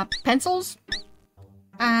 pencils,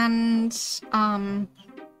 and,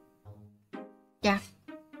 yeah.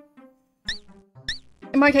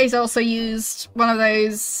 In my case, I also used one of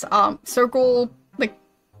those, circle, like,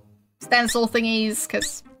 stencil thingies,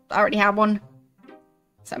 because I already had one.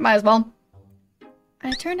 So might as well.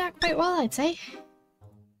 And it turned out quite well, I'd say.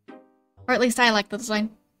 Or at least I like the design.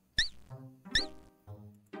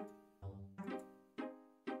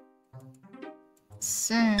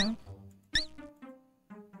 So...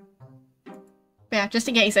 yeah, just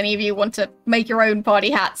in case any of you want to make your own party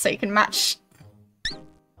hat so you can match.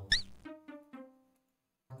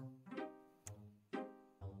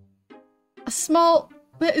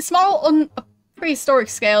 It's small on a prehistoric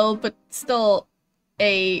scale, but still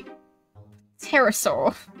a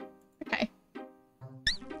pterosaur. Okay.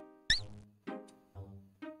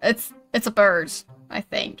 It's a bird, I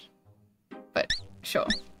think. But sure.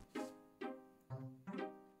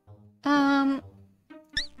 Um,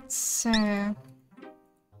 so...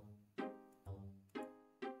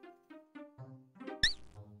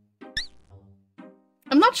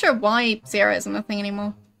 I'm not sure why Zero isn't a thing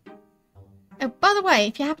anymore. Oh, by the way,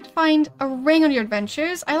 if you happen to find a ring on your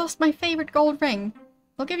adventures, I lost my favourite gold ring.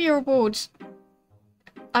 I'll give you a reward.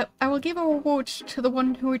 I will give a reward to the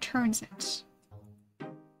one who returns it.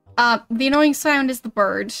 The annoying sound is the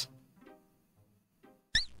bird.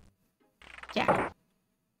 Yeah.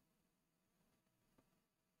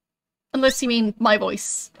 Unless you mean my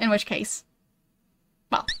voice, in which case.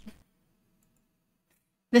 Well.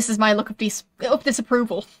 This is my look of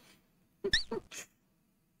disapproval.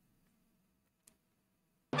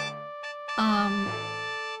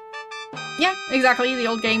 Yeah, exactly. The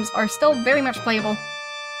old games are still very much playable.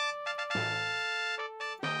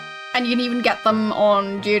 And you can even get them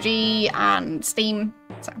on GOG and Steam,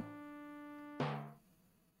 so.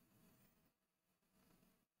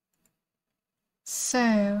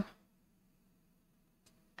 So.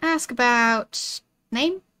 Ask about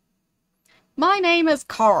name? My name is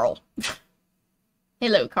Carl.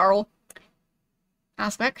 Hello, Carl.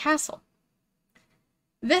 Ask about castle.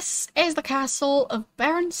 This is the castle of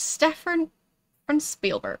Baron Stefan von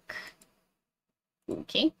Spielberg.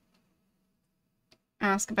 Okay.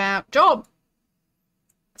 Ask about job.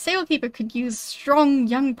 Stable keeper could use a strong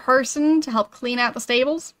young person to help clean out the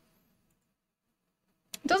stables.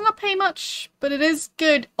 It does not pay much, but it is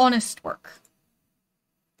good, honest work.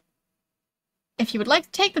 If you would like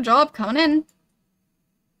to take the job, come on in.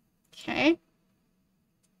 Okay.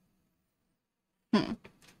 But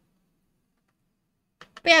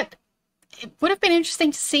yeah, it would have been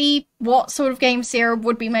interesting to see what sort of games Sierra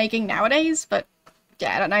would be making nowadays, but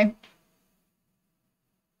yeah, I don't know.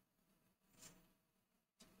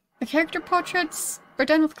 The character portraits are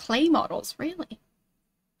done with clay models, really?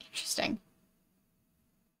 Interesting.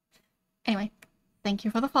 Anyway, thank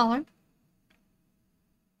you for the follow.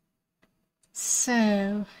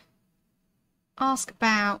 So, ask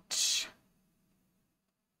about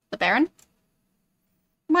the Baron.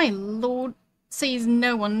 My lord sees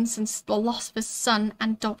no one since the loss of his son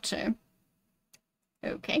and daughter.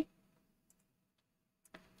 Okay.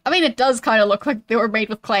 I mean, it does kind of look like they were made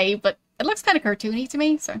with clay, but it looks kind of cartoony to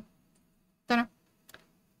me, so don't know.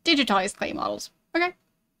 Digitized clay models. Okay.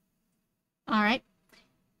 Alright.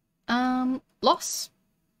 Loss.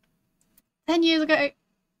 10 years ago,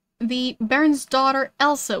 the Baron's daughter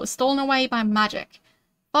Elsa was stolen away by magic.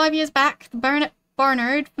 5 years back, the Baronet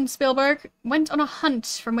Barnard from Spielberg went on a hunt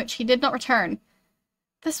from which he did not return.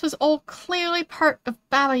 This was all clearly part of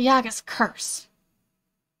Baba Yaga's curse.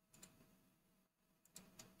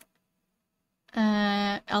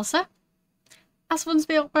 Elsa? Elsa von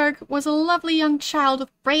Spielberg was a lovely young child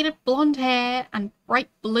with braided blonde hair and bright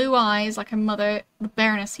blue eyes like her mother, the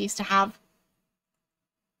Baroness, used to have.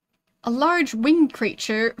 A large winged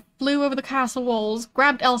creature flew over the castle walls,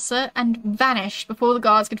 grabbed Elsa, and vanished before the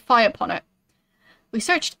guards could fire upon it. We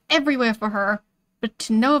searched everywhere for her, but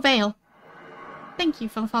to no avail. Thank you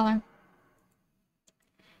for the follow.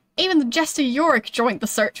 Even the Jester Yorick joined the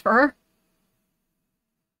search for her.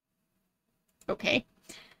 Okay.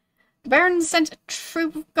 The Baron sent a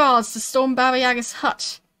troop of guards to storm Baba Yaga's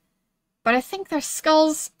hut, but I think their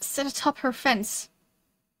skulls sit atop her fence.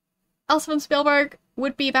 Elsa von Spielberg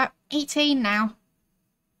would be about 18 now.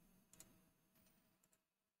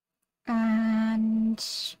 And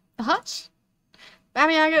the hut?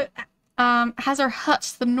 Baba Yaga has her hut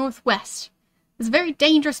to the northwest. It's a very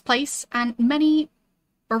dangerous place, and many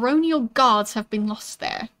baronial guards have been lost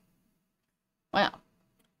there. Well,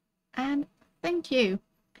 and thank you.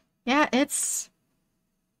 Yeah, it's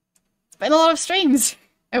been a lot of streams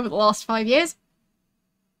over the last 5 years.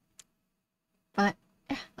 But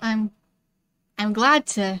yeah, I'm glad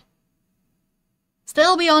to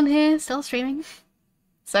still be on here, still streaming.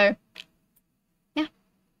 So, yeah.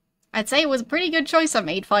 I'd say it was a pretty good choice I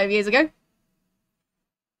made 5 years ago.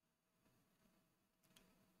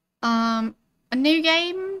 A new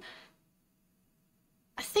game?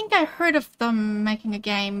 I think I heard of them making a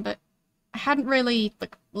game, but I hadn't really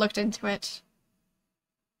looked into it.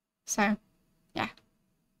 So, yeah.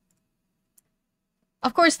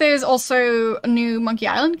 Of course, there's also a new Monkey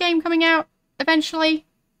Island game coming out eventually,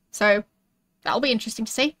 so that'll be interesting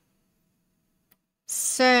to see.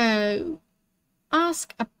 So,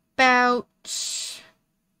 ask about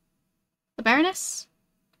the Baroness?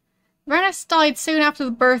 The Baroness died soon after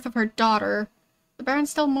the birth of her daughter. The Baron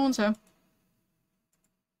still mourns her.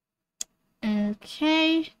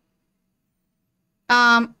 Okay.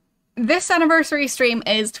 This anniversary stream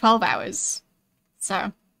is 12 hours.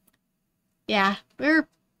 So, yeah, we're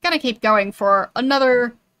gonna keep going for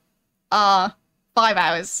another 5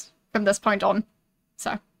 hours from this point on.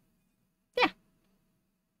 So, yeah.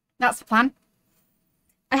 That's the plan.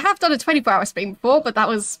 I have done a 24-hour stream before, but that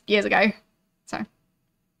was years ago. So,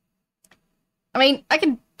 I mean, I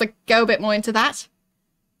can like go a bit more into that.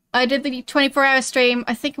 I did the 24-hour stream,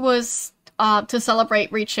 I think it was to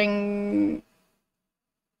celebrate reaching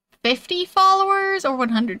 50 followers or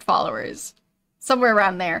 100 followers. Somewhere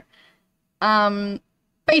around there.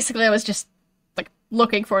 Basically I was just like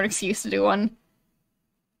looking for an excuse to do one.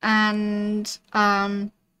 And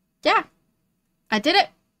yeah. I did it.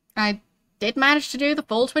 I did manage to do the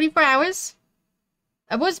full 24 hours.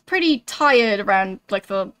 I was pretty tired around like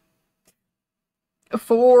the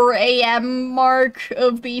 4 a.m. mark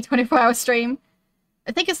of the 24-hour stream.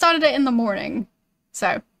 I think I started it in the morning.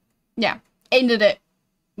 So, yeah. Ended it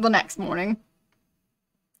the next morning.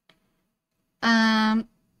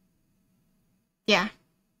 Yeah.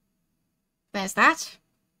 There's that.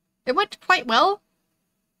 It went quite well.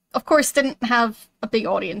 Of course, didn't have a big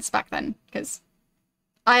audience back then, because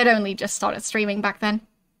I had only just started streaming back then.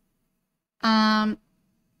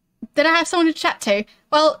 Did I have someone to chat to?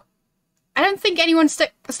 Well, I don't think anyone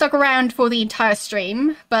stuck around for the entire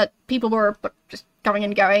stream, but people were just coming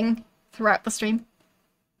and going throughout the stream.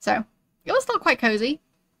 So, it was still quite cozy.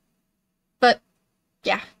 But,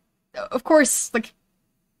 yeah. Of course, like,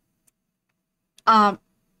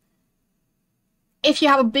 if you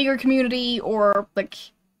have a bigger community or, like,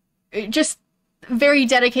 just very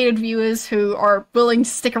dedicated viewers who are willing to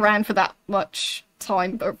stick around for that much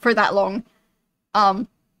time, or for that long,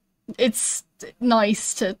 it's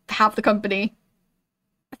nice to have the company.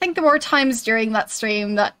 I think there were times during that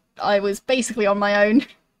stream that I was basically on my own,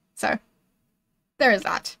 so there is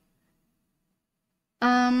that.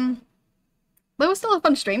 But it was still a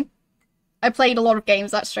fun stream. I played a lot of games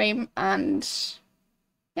that stream, and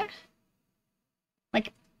yeah.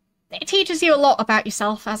 Like, it teaches you a lot about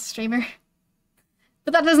yourself as a streamer.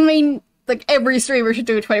 But that doesn't mean, like, every streamer should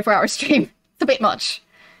do a 24-hour stream. It's a bit much.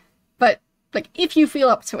 But, like, if you feel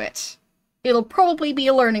up to it, it'll probably be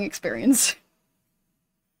a learning experience.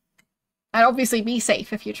 And obviously be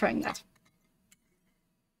safe if you're trying that.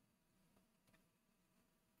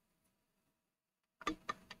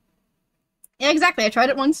 Yeah, exactly. I tried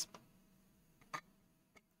it once.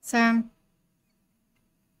 So,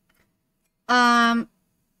 I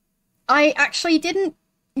actually didn't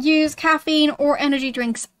use caffeine or energy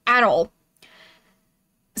drinks at all.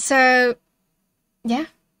 So, yeah.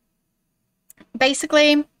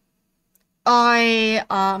 Basically, I,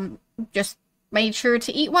 just made sure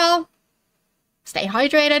to eat well, stay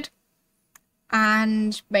hydrated,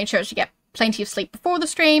 and made sure to get plenty of sleep before the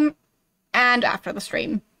stream and after the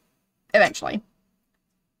stream, eventually.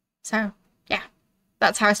 So, yeah.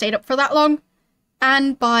 That's how I stayed up for that long.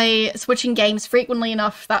 And by switching games frequently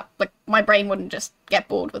enough that, like, my brain wouldn't just get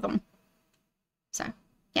bored with them. So,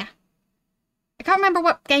 yeah. I can't remember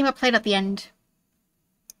what game I played at the end.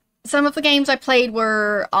 Some of the games I played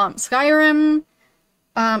were, Skyrim.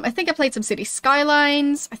 I think I played some City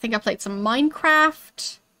Skylines. I think I played some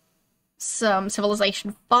Minecraft. Some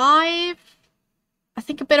Civilization 5. I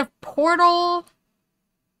think a bit of Portal.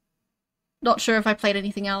 Not sure if I played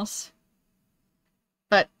anything else.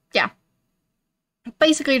 But, yeah.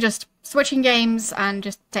 Basically just switching games and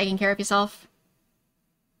just taking care of yourself.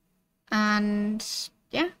 And,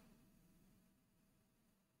 yeah.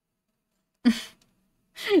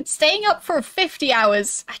 Staying up for 50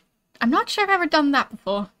 hours. I'm not sure I've ever done that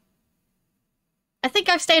before. I think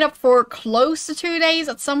I've stayed up for close to 2 days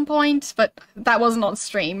at some point, but that wasn't on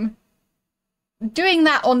stream. Doing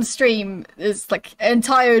that on stream is, like, an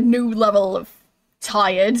entire new level of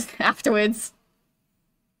tired afterwards.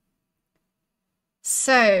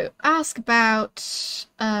 So, ask about,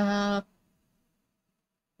 Baba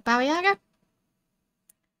Yaga?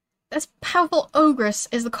 This powerful ogress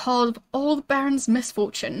is the cause of all the Baron's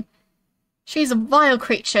misfortune. She is a vile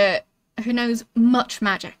creature who knows much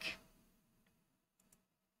magic.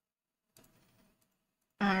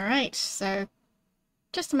 Alright, so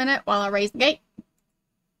just a minute while I raise the gate.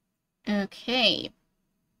 Okay.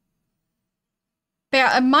 But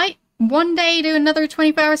yeah, I might one day do another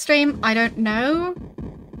 24-hour stream. I don't know.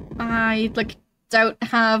 I, like, don't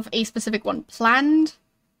have a specific one planned.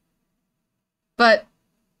 But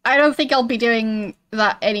I don't think I'll be doing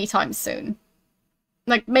that anytime soon.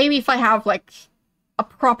 Like, maybe if I have, like, a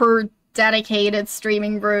proper dedicated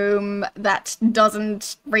streaming room that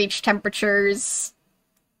doesn't reach temperatures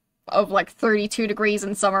of, like, 32 degrees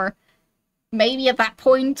in summer, maybe at that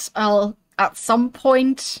point I'll, at some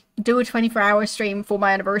point, do a 24-hour stream for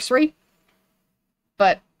my anniversary.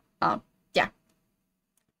 But, yeah.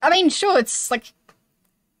 I mean, sure, it's, like,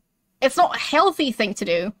 it's not a healthy thing to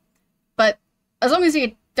do, but as long as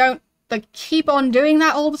you don't like keep on doing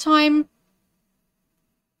that all the time,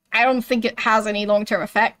 I don't think it has any long-term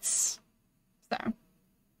effects. So, I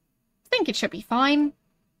think it should be fine.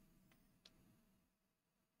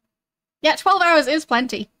 Yeah, 12 hours is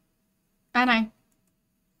plenty. I know.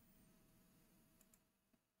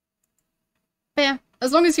 But yeah,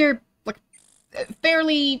 as long as you're, like,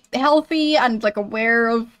 fairly healthy and, like, aware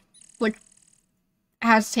of, like,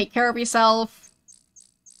 how to take care of yourself,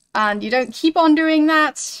 and you don't keep on doing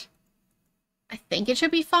that, I think it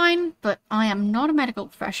should be fine, but I am not a medical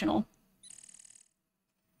professional.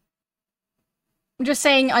 I'm just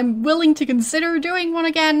saying I'm willing to consider doing one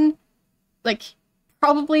again. Like,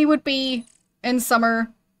 probably would be in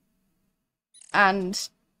summer. And,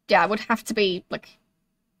 yeah, would have to be, like,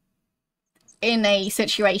 in a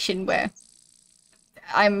situation where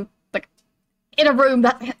I'm, like, in a room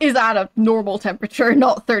that is at a normal temperature,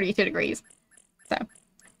 not 32 degrees. So,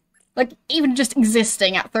 like, even just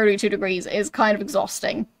existing at 32 degrees is kind of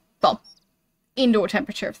exhausting. Well, indoor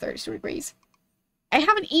temperature of 32 degrees. I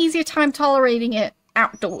have an easier time tolerating it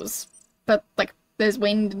outdoors, but, like, there's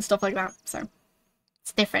wind and stuff like that, so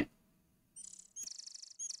it's different.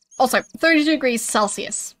 Also, 32 degrees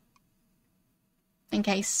Celsius, in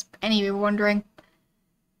case any of you were wondering.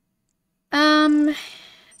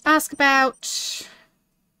 Ask about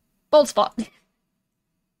bald spot.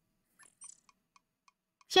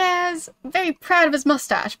 Yes, very proud of his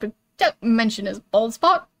mustache, but don't mention his bald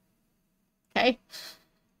spot. Okay.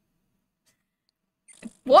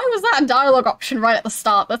 Why was that a dialogue option right at the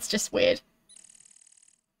start? That's just weird.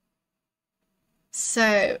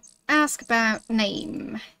 So, ask about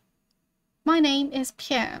name. My name is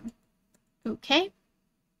Pierre. Okay.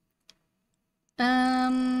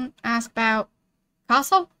 Ask about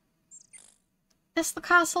castle. This is the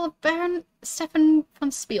castle of Baron Stefan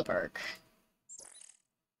von Spielberg.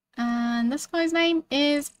 And this guy's name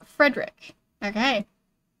is Frederick. Okay.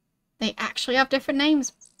 They actually have different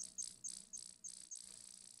names.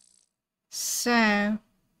 So,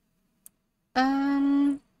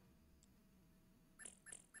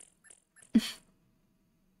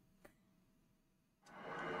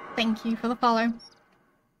 thank you for the follow.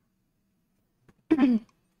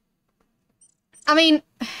 I mean,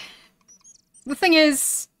 the thing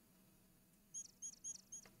is,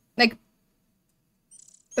 like,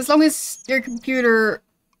 as long as your computer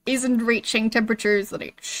isn't reaching temperatures that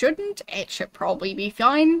it shouldn't, it should probably be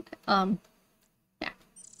fine. Yeah.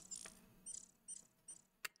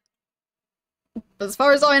 But as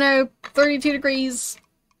far as I know, 32 degrees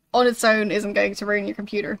on its own isn't going to ruin your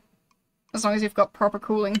computer. As long as you've got proper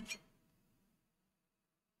cooling.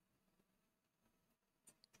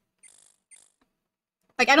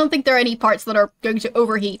 Like, I don't think there are any parts that are going to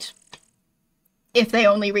overheat if they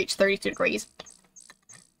only reach 32 degrees.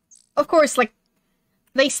 Of course, like,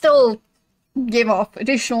 they still give off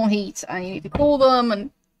additional heat, and you need to cool them,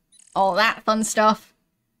 and all that fun stuff.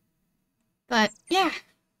 But, yeah,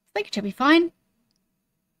 I think it should be fine.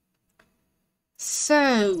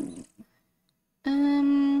 So,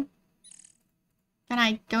 can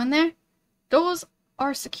I go in there? Doors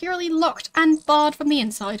are securely locked and barred from the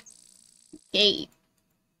inside. Yay.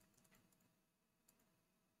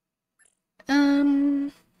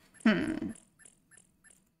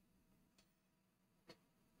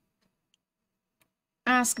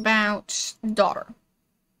 Ask about daughter.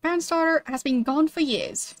 Baron's daughter has been gone for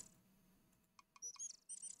years.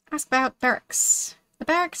 Ask about barracks. The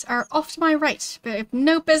barracks are off to my right, but I have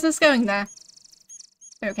no business going there.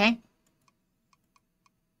 Okay.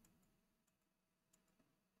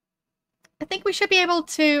 I think we should be able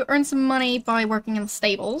to earn some money by working in the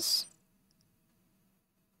stables.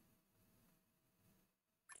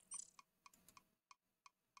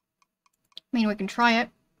 I mean, we can try it.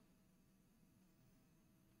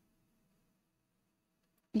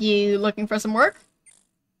 You looking for some work?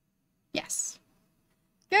 Yes.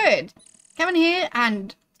 Good. Come in here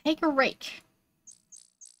and take a rake.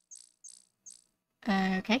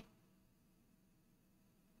 Okay.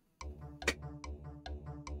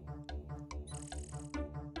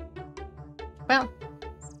 Well.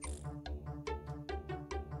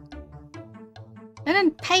 I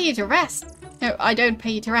didn't pay you to rest. No, I don't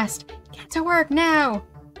pay you to rest. Get to work now!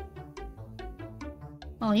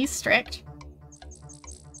 Well, he's strict.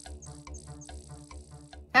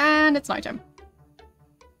 And it's nighttime.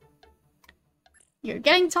 You're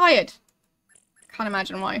getting tired. Can't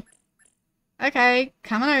imagine why. Okay,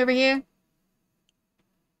 come on over here.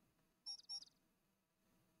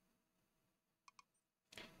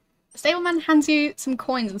 The stableman hands you some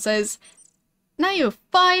coins and says, now you have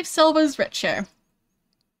 5 silvers richer.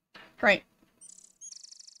 Great.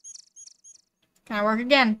 Can I work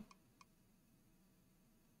again?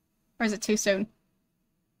 Or is it too soon?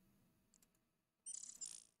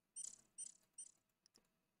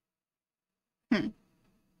 But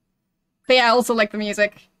yeah, I also like the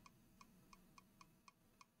music.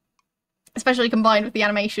 Especially combined with the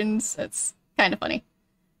animations. It's kind of funny.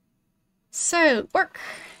 So, work.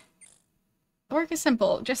 The work is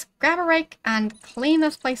simple. Just grab a rake and clean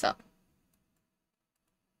this place up.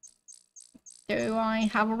 Do I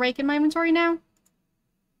have a rake in my inventory now?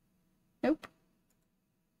 Nope.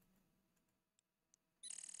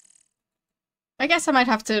 I guess I might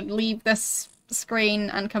have to leave this screen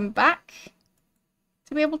and come back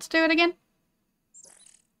to be able to do it again.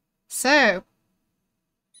 So,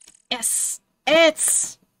 yes,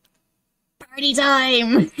 it's party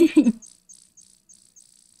time!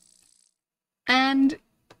 And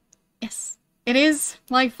yes, it is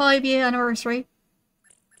my 5-year anniversary.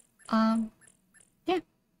 Yeah.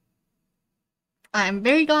 I'm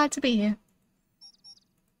very glad to be here.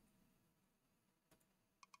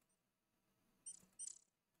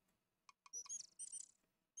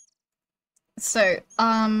 So,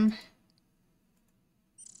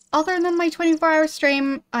 other than my 24-hour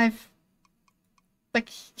stream, I've, like,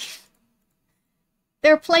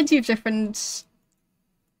 there are plenty of different,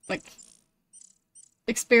 like,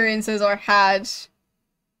 experiences or had.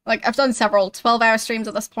 Like, I've done several 12-hour streams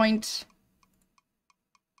at this point.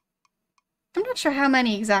 I'm not sure how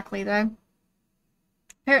many exactly, though.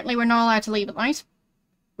 Apparently we're not allowed to leave at night.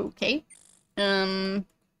 Okay. Does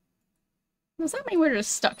that mean we're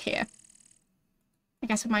just stuck here? I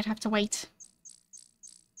guess we might have to wait.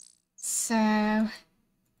 So...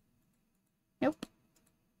 Nope.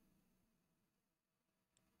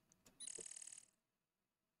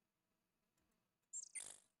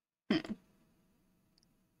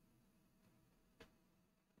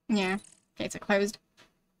 Yeah. Gates are closed.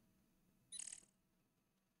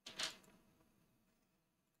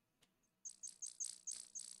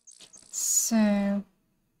 So... Can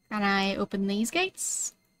I open these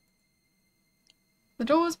gates? The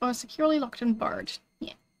doors are securely locked and barred.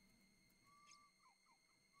 Yeah.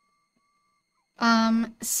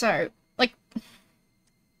 So, like...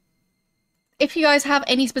 If you guys have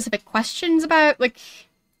any specific questions about, like,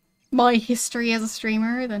 my history as a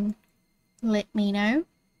streamer, then let me know.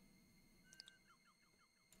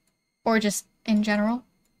 Or just in general.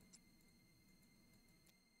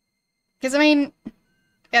 Because, I mean,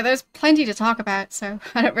 yeah, there's plenty to talk about, so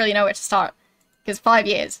I don't really know where to start. Because 5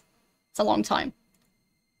 years, it's a long time.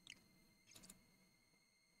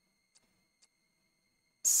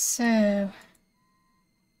 So...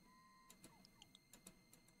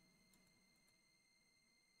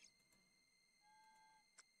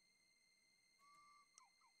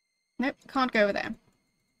 Nope, can't go over there.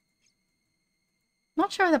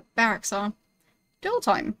 Not sure where the barracks are. Duel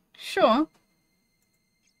time, sure.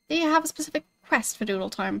 Do you have a specific quest for Doodle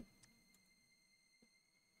time?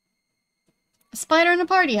 A spider and a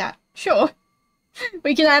party hat, sure.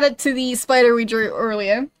 We can add it to the spider we drew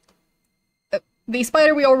earlier. The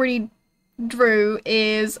spider we already drew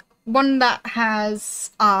is one that has,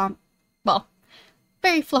 well,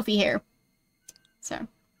 very fluffy hair. So,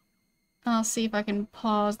 I'll see if I can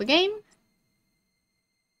pause the game.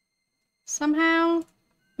 Somehow.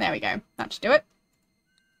 There we go. That should do it.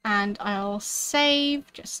 And I'll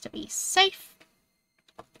save just to be safe.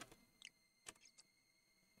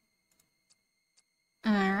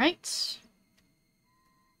 Alright.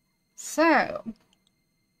 So.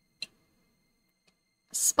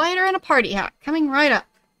 Spider and a party hat coming right up.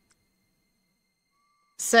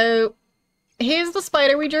 So, here's the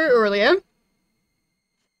spider we drew earlier.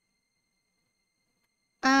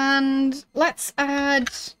 And let's add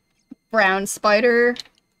brown spider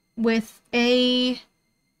with a...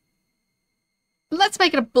 Let's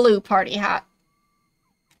make it a blue party hat.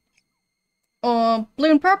 Or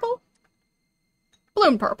blue and purple? Blue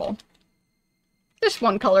and purple. Just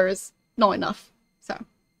one color is not enough. So,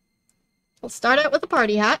 we'll start out with a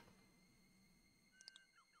party hat.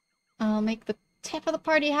 I'll make the tip of the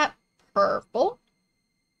party hat purple.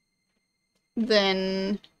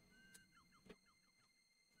 Then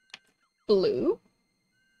blue.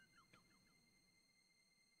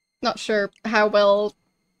 Not sure how well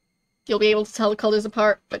you'll be able to tell the colors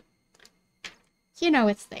apart, but you know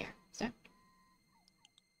it's there, so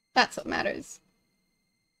that's what matters.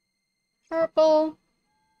 Purple.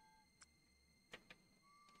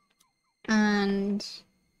 And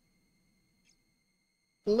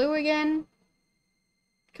blue again.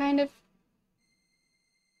 Kind of.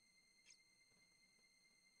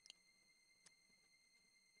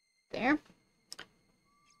 There.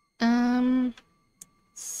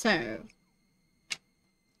 So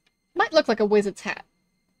might look like a wizard's hat,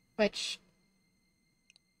 which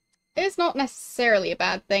is not necessarily a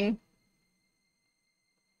bad thing.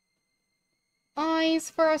 Eyes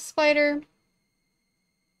for a spider.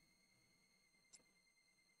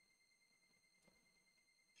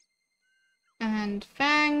 And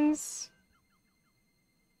fangs.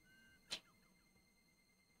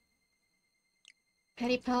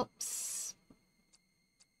 Pedipalps.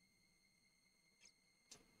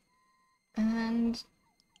 And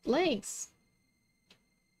legs.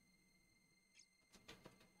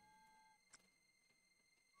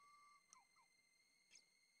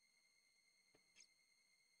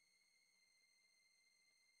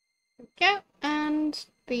 There we go. And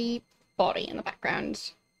the body in the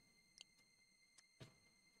background.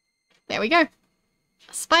 There we go.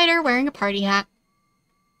 A spider wearing a party hat.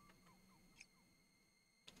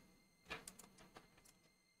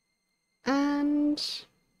 And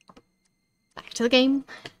back to the game.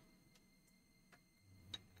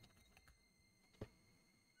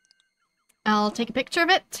 I'll take a picture of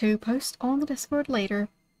it to post on the Discord later.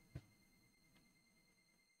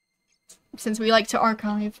 Since we like to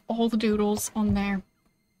archive all the doodles on there.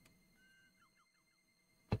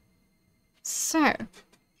 So,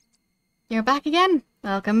 you're back again?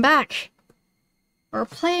 Welcome back. We're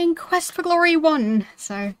playing Quest for Glory 1,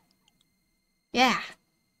 so yeah,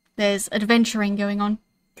 there's adventuring going on.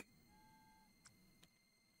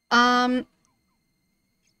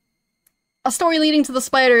 A story leading to the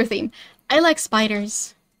spider theme. I like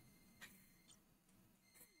spiders.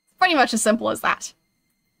 Pretty much as simple as that.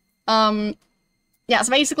 Yeah, so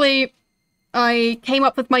basically, I came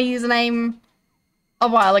up with my username a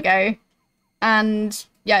while ago, and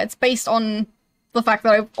yeah, it's based on the fact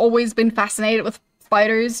that I've always been fascinated with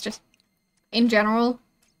spiders, just in general.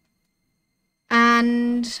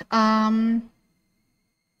 And,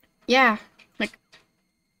 yeah, like,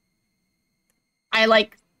 I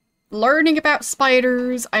like learning about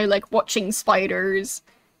spiders, I like watching spiders,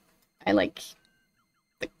 I like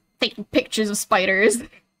taking pictures of spiders.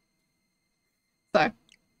 So,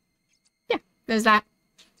 yeah, there's that.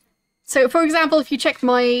 So, for example, if you check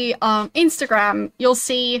my Instagram, you'll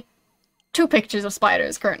see 2 pictures of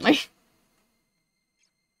spiders currently.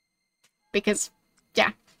 Because,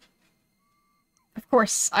 yeah. Of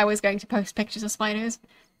course, I was going to post pictures of spiders.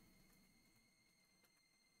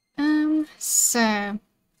 So...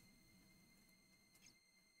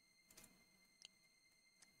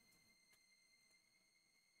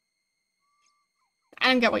 I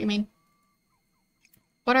don't get what you mean.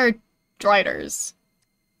 What are driders?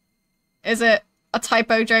 Is it a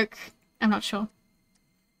typo joke? I'm not sure.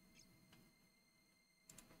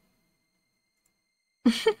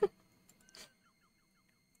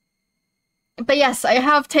 But yes, I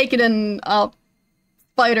have taken in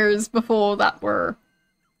spiders before that were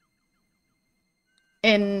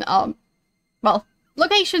in, well,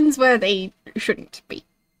 locations where they shouldn't be.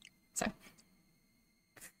 So.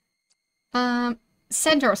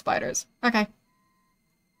 Centaur spiders. Okay.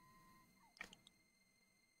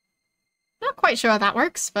 Not quite sure how that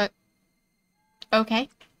works, but okay.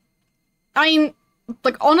 I mean,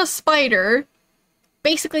 like, on a spider,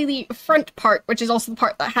 basically the front part, which is also the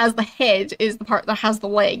part that has the head, is the part that has the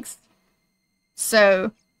legs.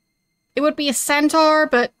 So, it would be a centaur,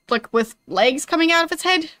 but, like, with legs coming out of its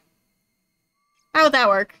head? How would that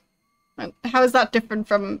work? How is that different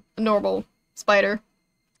from a normal spider?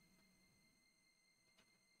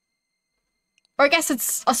 Or I guess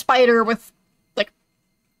it's a spider with, like,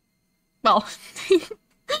 well,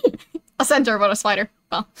 a centaur but a spider.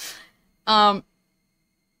 Well,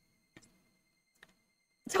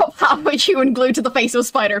 top half which you would glue to the face of a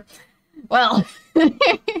spider. Well,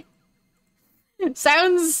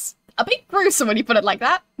 sounds a bit gruesome when you put it like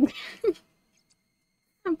that.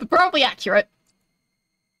 But probably accurate.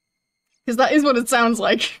 Because that is what it sounds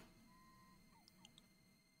like.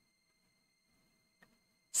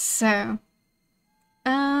 So,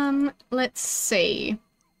 let's see.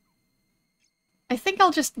 I think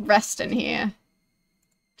I'll just rest in here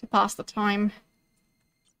to pass the time.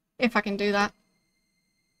 If I can do that.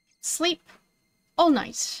 Sleep all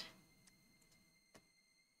night.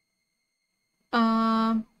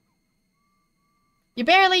 You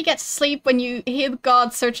barely get to sleep when you hear the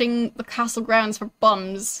guards searching the castle grounds for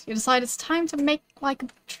bums. You decide it's time to make like a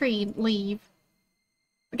tree and leave.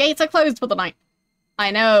 The gates are closed for the night.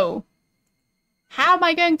 I know. How am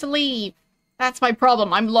I going to leave? That's my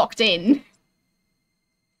problem. I'm locked in.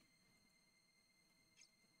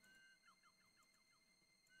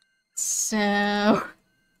 So...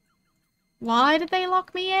 why did they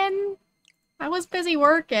lock me in? I was busy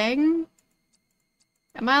working.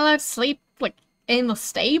 Am I allowed to sleep, like, in the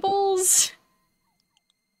stables?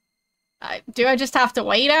 Do I just have to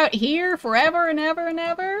wait out here forever and ever and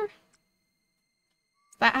ever? Is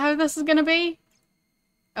that how this is gonna be?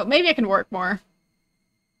 Oh, maybe I can work more.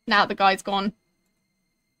 Now the guy's gone.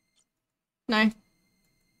 No.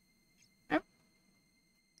 Oh.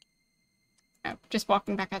 Oh, just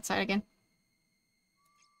walking back outside again.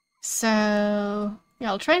 So...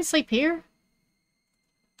 yeah, I'll try and sleep here.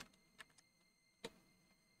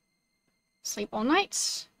 Sleep all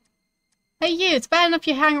night. Hey you, it's bad enough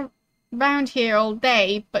you hang around here all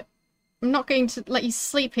day, but I'm not going to let you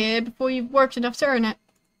sleep here before you've worked enough to earn it.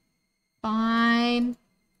 Fine.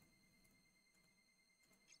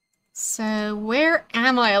 So, where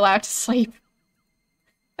am I allowed to sleep?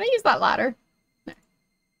 Can I use that ladder? No.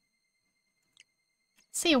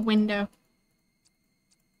 See a window.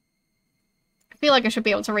 I feel like I should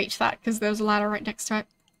be able to reach that because there's a ladder right next to it.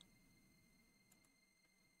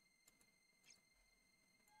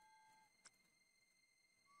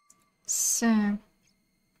 So,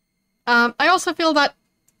 I also feel that,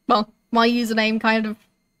 well, my username kind of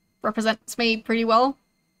represents me pretty well.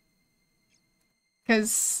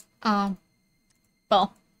 Because, well,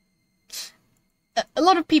 a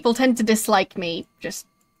lot of people tend to dislike me just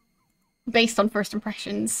based on first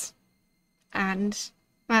impressions. And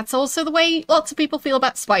that's also the way lots of people feel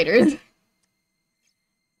about spiders.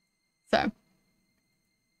 So.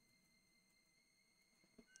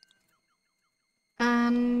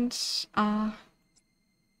 And, can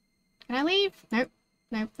I leave? Nope.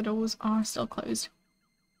 Nope, the doors are still closed.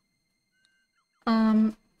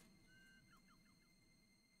 You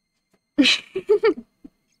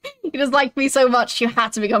just like me so much, you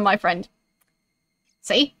had to become my friend.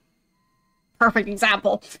 See? Perfect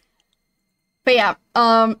example. But yeah,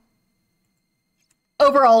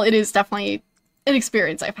 overall, it is definitely an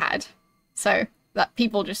experience I've had. So, that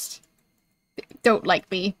people just don't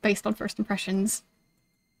like me based on first impressions.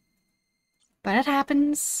 But it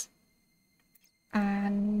happens.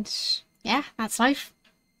 And yeah, that's life.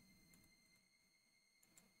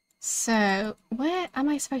 So, where am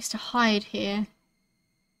I supposed to hide here?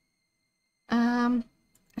 I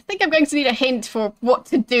think I'm going to need a hint for what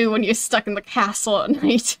to do when you're stuck in the castle at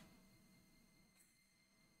night.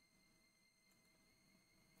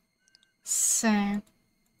 So...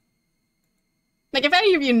 like, if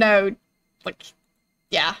any of you know, like,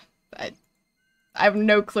 yeah, I have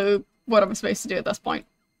no clue what I'm supposed to do at this point.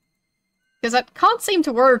 Because I can't seem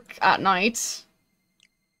to work at night.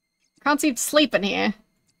 Can't seem to sleep in here.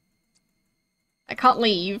 I can't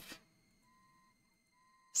leave.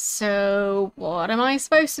 So, what am I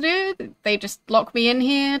supposed to do? They just lock me in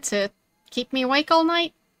here to keep me awake all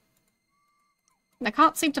night? And I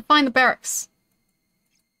can't seem to find the barracks.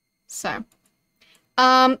 So,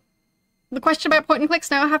 the question about point and clicks,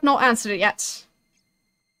 no, I have not answered it yet.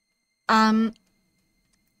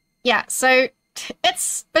 Yeah, so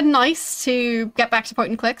it's been nice to get back to point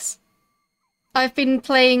and clicks. I've been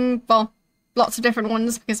playing, well, lots of different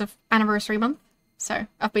ones because of anniversary month, so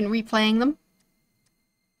I've been replaying them.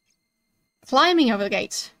 Climbing over the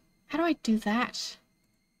gate. How do I do that?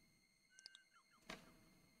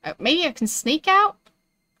 Oh, maybe I can sneak out?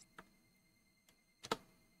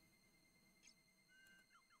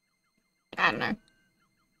 I don't know.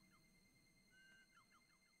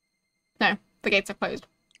 No, the gates are closed.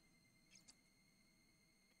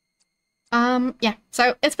 Yeah,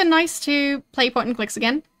 so it's been nice to play point and clicks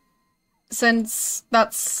again, since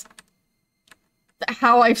that's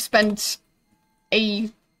how I've spent a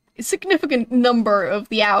significant number of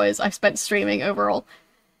the hours I've spent streaming overall.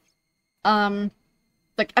 Like,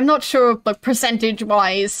 I'm not sure, like,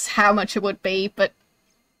 percentage-wise how much it would be, but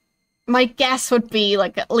my guess would be,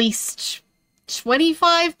 like, at least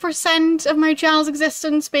 25% of my channel's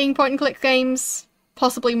existence being point-and-click games.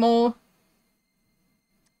 Possibly more.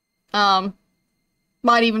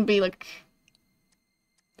 Might even be, like,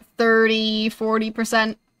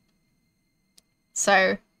 30–40%.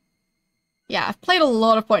 So, yeah, I've played a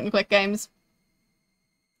lot of point-and-click games.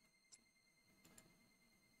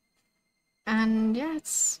 And yeah,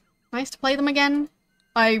 it's nice to play them again.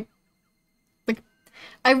 I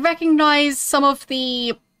recognize some of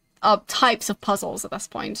the types of puzzles at this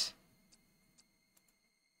point.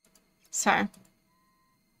 So,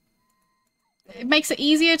 it makes it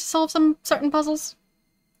easier to solve some certain puzzles.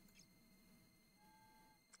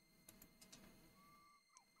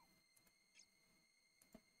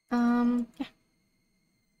 Yeah.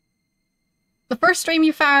 The first stream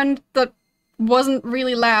you found that wasn't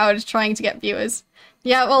really loud trying to get viewers.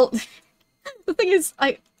 Yeah, well, the thing is,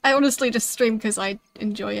 I honestly just stream because I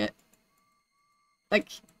enjoy it. Like,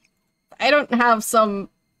 I don't have some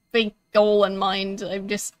big goal in mind. I'm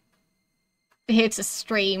just here to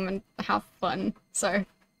stream and have fun, so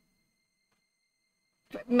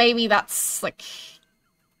maybe that's like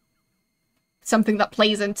something that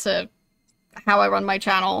plays into how I run my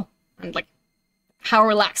channel and like how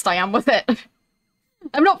relaxed I am with it.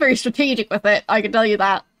 I'm not very strategic with it, I can tell you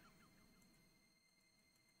that.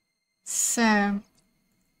 So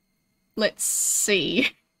let's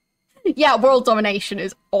see. Yeah, world domination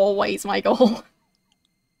is always my goal.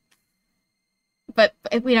 But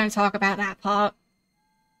we don't talk about that part.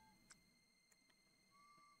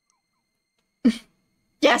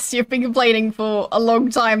 Yes, you've been complaining for a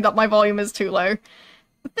long time that my volume is too low.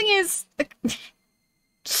 The thing is,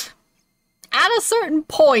 at a certain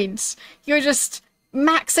point, you're just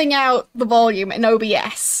maxing out the volume in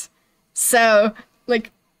OBS. So,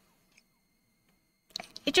 like,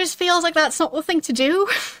 it just feels like that's not the thing to do.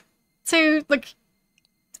 To, like,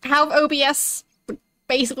 have OBS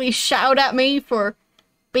basically shout at me for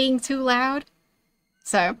being too loud.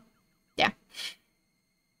 So, yeah.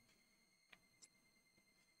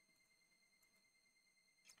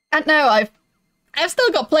 And no, I've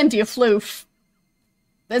still got plenty of floof.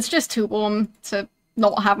 It's just too warm to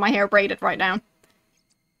not have my hair braided right now.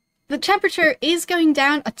 The temperature is going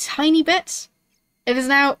down a tiny bit. It is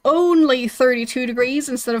now only 32 degrees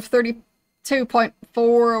instead of 32.4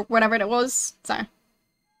 or whatever it was. So,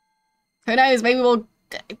 who knows, maybe we'll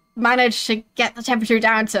manage to get the temperature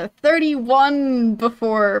down to 31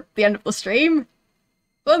 before the end of the stream.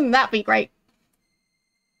 Wouldn't that be great?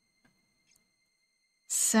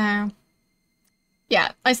 So,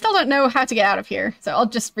 yeah, I still don't know how to get out of here, so I'll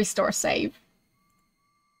just restore save.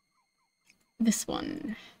 This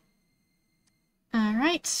one.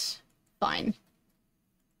 Alright, fine.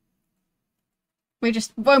 We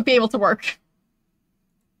just won't be able to work.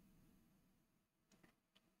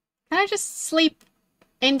 Can I just sleep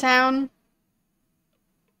in town?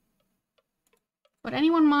 Would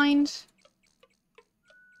anyone mind?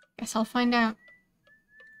 Guess I'll find out.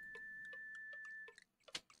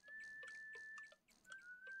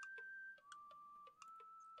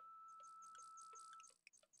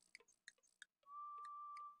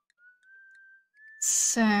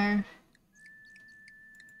 So...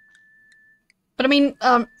 But I mean,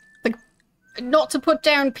 like, not to put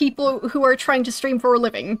down people who are trying to stream for a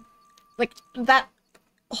living. Like, that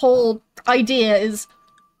whole idea is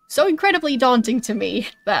so incredibly daunting to me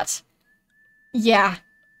that, yeah,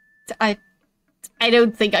 I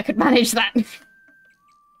don't think I could manage that.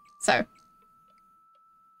 So,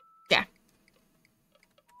 yeah.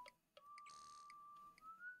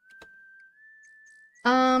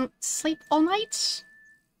 Sleep all night?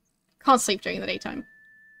 Can't sleep during the daytime.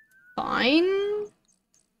 Fine.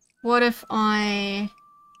 What if I...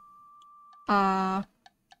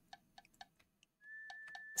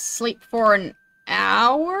 sleep for an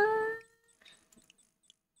hour?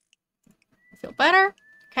 I feel better.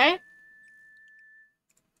 Okay.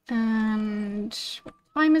 And... what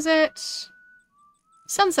time is it?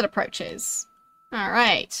 Sunset approaches.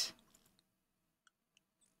 Alright.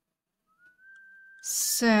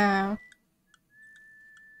 So...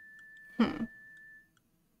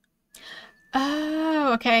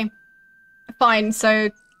 Oh, okay. Fine, so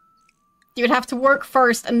you would have to work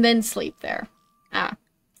first and then sleep there. Ah.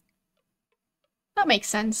 That makes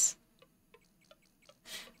sense.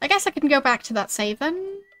 I guess I can go back to that save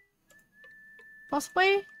then?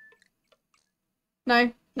 Possibly?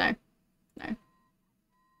 No, no, no.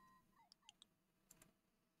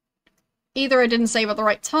 Either I didn't save at the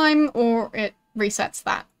right time, or it resets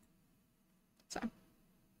that. So.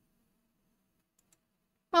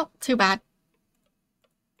 Well, too bad.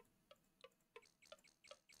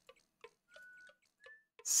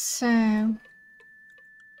 So...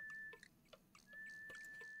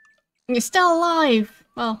 You're still alive!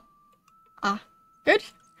 Well, good.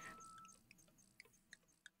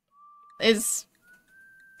 Is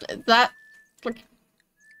that, like,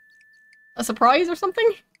 a surprise or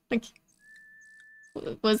something? Like,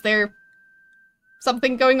 was there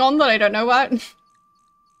something going on that I don't know about?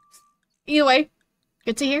 Either way,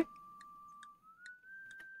 good to hear.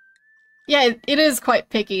 Yeah, it is quite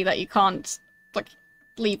picky that you can't, like,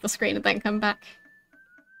 leave the screen and then come back.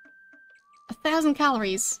 1,000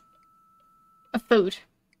 calories of food.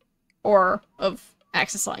 Or of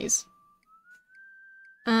exercise.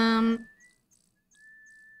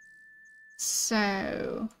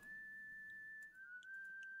 So...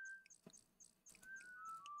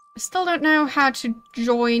 I still don't know how to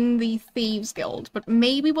join the Thieves Guild, but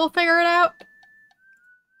maybe we'll figure it out.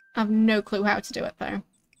 I have no clue how to do it, though.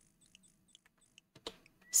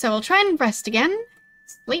 So we'll try and rest again.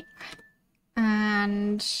 Sleep.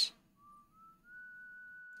 And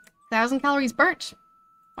 1,000 calories burnt.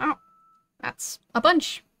 Wow, that's a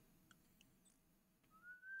bunch.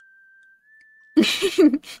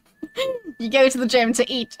 You go to the gym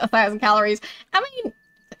to eat 1,000 calories. I mean,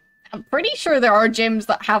 I'm pretty sure there are gyms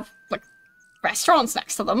that have, like, restaurants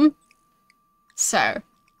next to them. So,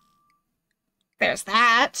 there's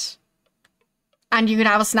that. And you could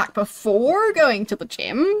have a snack before going to the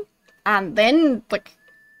gym, and then, like,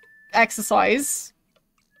 exercise.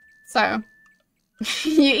 So,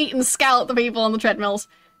 you eat and scowl at the people on the treadmills.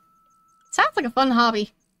 Sounds like a fun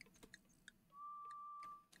hobby.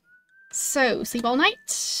 So, sleep all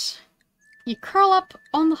night. You curl up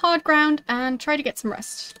on the hard ground and try to get some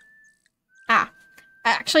rest. I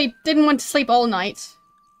actually didn't want to sleep all night.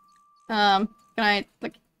 Can I,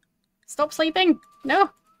 like, stop sleeping? No.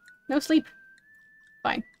 No sleep.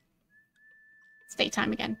 Fine. It's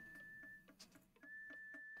daytime again.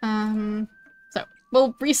 So,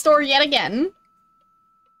 we'll restore yet again.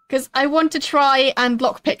 Because I want to try and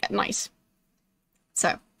lockpick at night.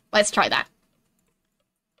 So, let's try that.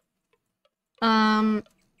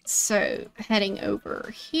 So, heading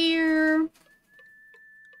over here.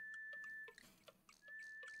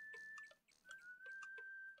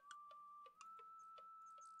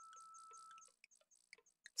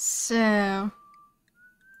 So,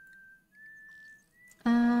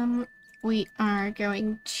 we are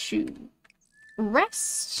going to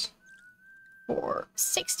rest for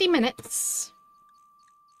 60 minutes.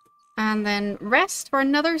 And then rest for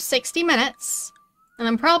another 60 minutes. And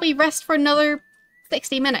then probably rest for another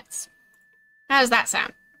 60 minutes. How does that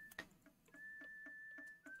sound?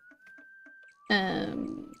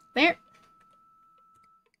 There.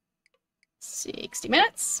 60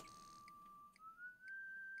 minutes.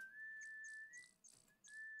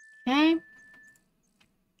 Okay.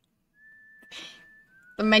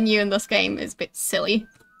 The menu in this game is a bit silly.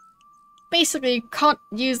 Basically, you can't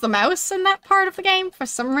use the mouse in that part of the game for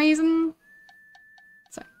some reason.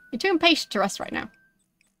 So, you're too impatient to rest right now.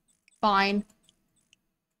 Fine.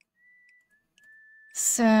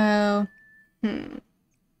 So, there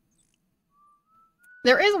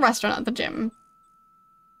is a restaurant at the gym.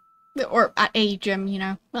 Or at a gym, you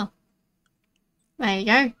know. Well, there you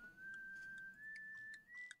go.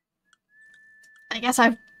 I guess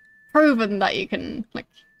I've proven that you can, like,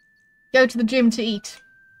 go to the gym to eat.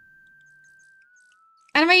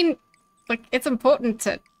 And I mean, like, it's important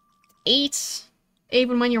to eat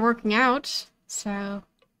even when you're working out, so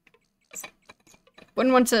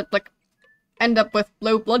wouldn't want to, like, end up with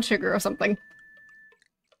low blood sugar or something.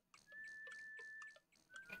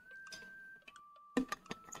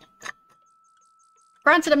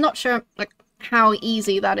 Granted, I'm not sure, like, how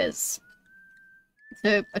easy that is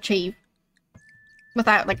to achieve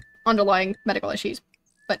without, like, underlying medical issues,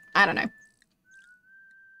 but I don't know.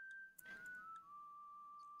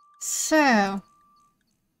 So,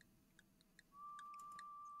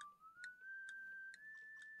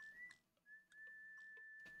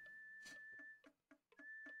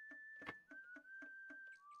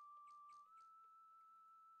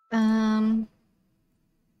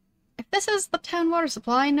 if this is the town water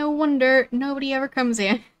supply, no wonder nobody ever comes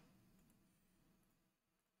here.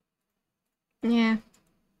 Yeah,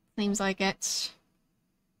 seems like it.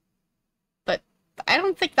 But I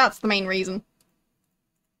don't think that's the main reason.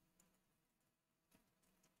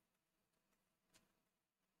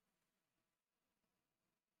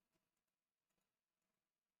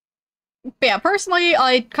 But yeah, personally,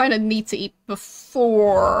 I kind of need to eat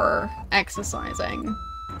before exercising,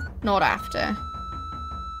 not after.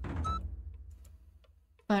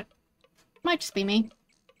 But might just be me.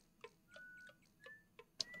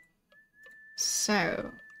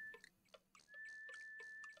 So,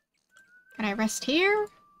 can I rest here?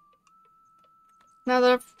 Now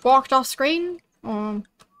that I've walked off screen? Or,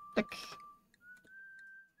 like...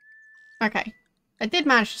 Okay. I did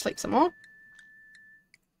manage to sleep some more.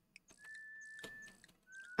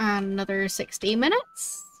 Another 60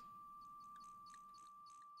 minutes.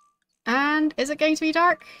 And is it going to be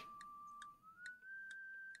dark?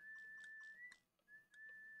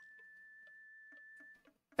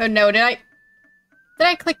 Oh no, did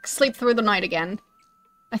I click sleep through the night again?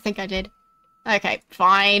 I think I did. Okay,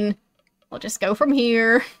 fine. We'll just go from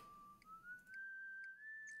here.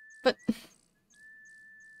 But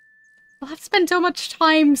I'll have to spend so much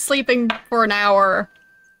time sleeping for an hour.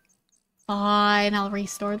 Fine, I'll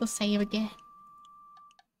restore the save again.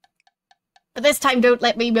 But this time don't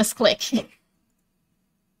let me misclick.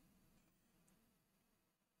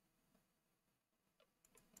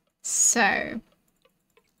 So,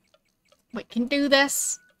 we can do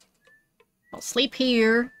this. I'll sleep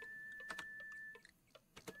here.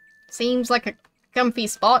 Seems like a comfy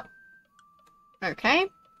spot. Okay.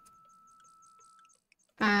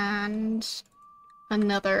 And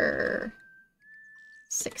another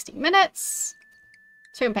 60 minutes.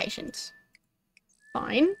 Too impatient.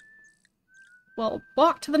 Fine. We'll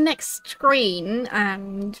walk to the next screen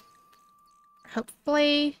and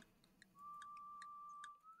hopefully...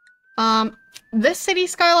 this city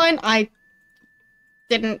skyline, I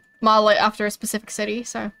didn't model it after a specific city,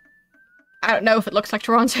 so I don't know if it looks like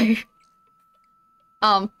Toronto.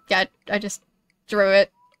 Yeah, I just drew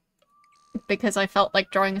it because I felt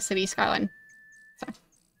like drawing a city skyline. So,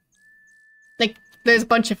 like, there's a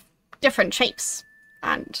bunch of different shapes,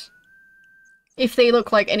 and if they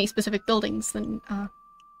look like any specific buildings, then,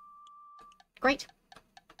 great.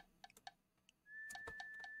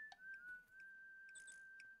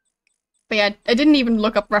 But yeah, I didn't even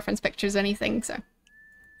look up reference pictures or anything, so.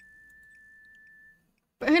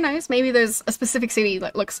 But who knows, maybe there's a specific city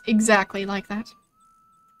that looks exactly like that.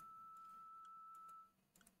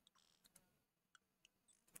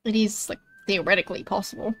 It is, like, theoretically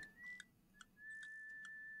possible.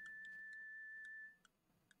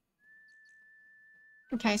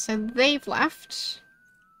 Okay, so they've left.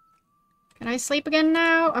 Can I sleep again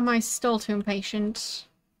now? Am I still too impatient?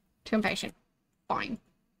 Too impatient. Fine.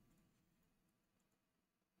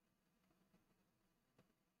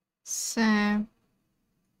 So...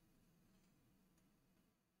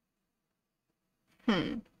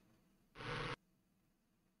 Oh!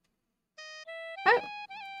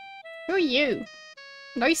 Who are you?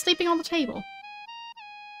 And are you sleeping on the table?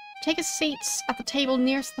 Take a seat at the table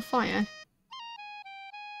nearest the fire.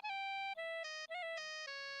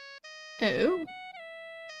 Oh.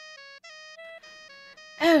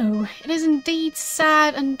 Oh, it is indeed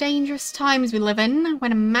sad and dangerous times we live in,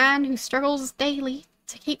 when a man who struggles daily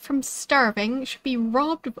to keep from starving should be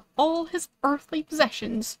robbed of all his earthly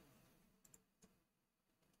possessions.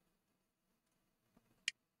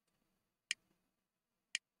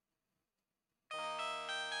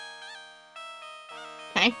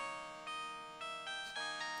 Okay.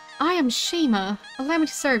 I am Shima. Allow me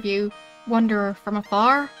to serve you, wanderer from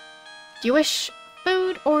afar. Do you wish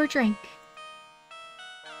food or drink?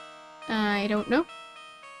 I don't know.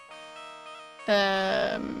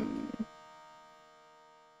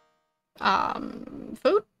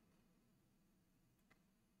 Food?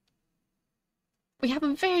 We have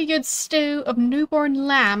a very good stew of newborn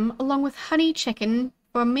lamb along with honey chicken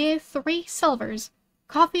for a mere 3 silvers.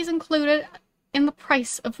 Coffee is included in the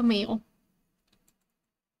price of the meal.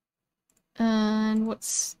 And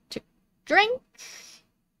what's to drink?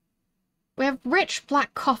 We have rich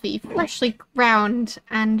black coffee, freshly ground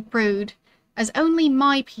and brewed, as only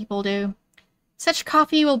my people do. Such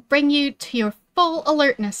coffee will bring you to your full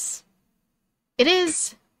alertness. It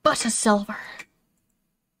is but a silver.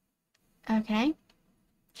 Okay.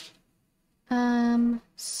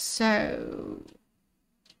 So...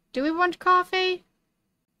 do we want coffee?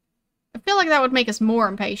 I feel like that would make us more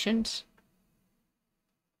impatient.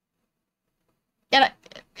 Yeah,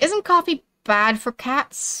 isn't coffee bad for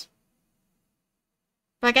cats?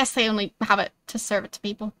 But I guess they only have it to serve it to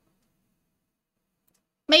people.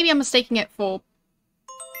 Maybe I'm mistaking it for...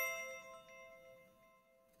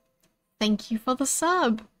 Thank you for the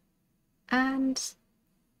sub. And...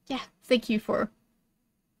 yeah, thank you for...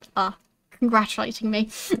 congratulating me.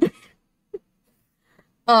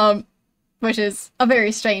 Which is a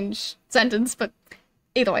very strange sentence, but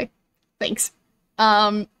either way, thanks.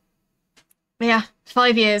 But yeah,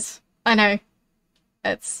 5 years. I know.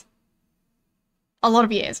 It's a lot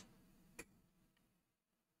of years.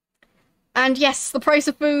 And yes, the price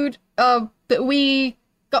of food, that we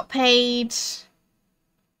got paid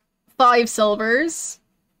 5 silvers.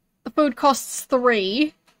 The food costs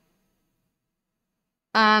 3.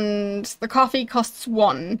 And the coffee costs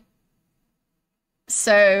 1.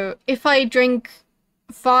 So if I drink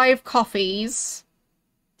 5 coffees,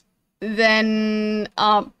 then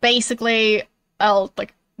basically I'll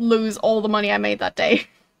like lose all the money I made that day.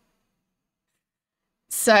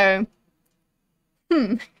 So,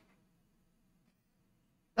 I'm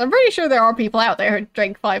pretty sure there are people out there who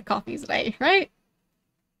drink 5 coffees a day, right?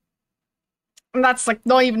 And that's like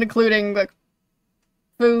not even including like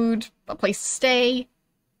food, a place to stay.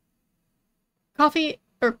 Coffee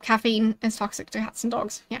or caffeine is toxic to cats and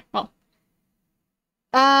dogs. Yeah, well.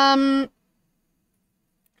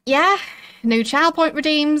 Yeah, new channel point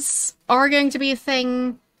redeems are going to be a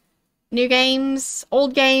thing. New games,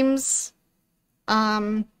 old games.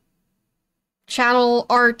 Channel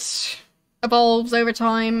art evolves over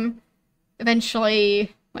time.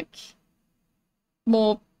 Eventually, like,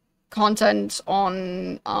 more content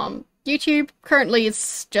on YouTube. Currently,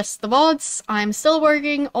 it's just the VODs. I'm still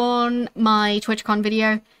working on my TwitchCon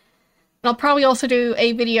video. And I'll probably also do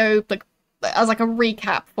a video like as like a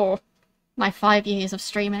recap for my 5 years of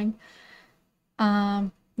streaming.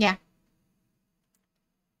 Yeah.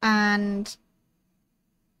 And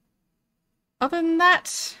other than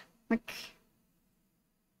that, like,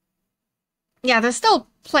 yeah, there's still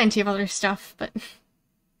plenty of other stuff, but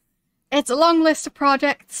it's a long list of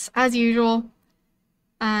projects, as usual.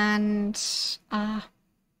 And, yeah,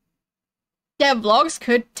 vlogs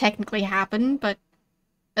could technically happen, but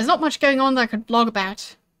there's not much going on that I could vlog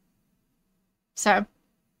about. So,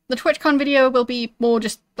 the TwitchCon video will be more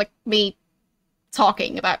just, like, me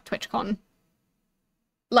talking about TwitchCon.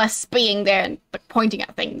 Less being there and, like, pointing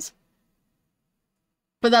at things.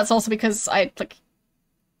 But that's also because I, like,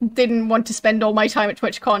 didn't want to spend all my time at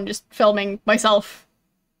TwitchCon just filming myself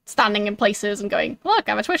standing in places and going, look,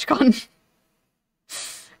 I'm at TwitchCon.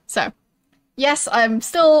 So, yes, I'm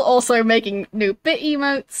still also making new bit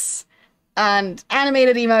emotes and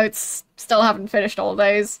animated emotes. Still haven't finished all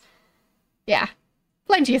those. Yeah,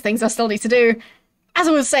 plenty of things I still need to do. As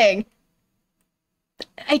I was saying,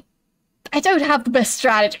 I don't have the best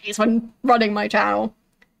strategies when running my channel,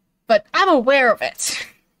 but I'm aware of it.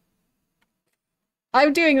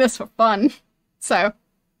 I'm doing this for fun, so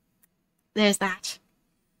there's that.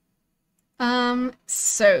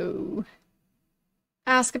 So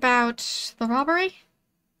ask about the robbery.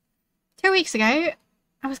 2 weeks ago,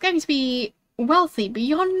 I was going to be wealthy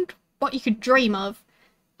beyond what you could dream of.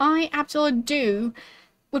 I, Abdullah Do,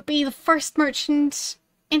 would be the first merchant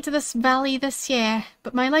into this valley this year,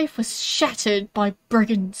 but my life was shattered by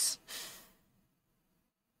brigands.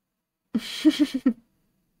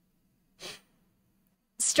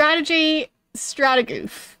 Strategy,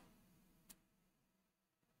 Stratagoof.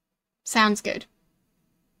 Sounds good.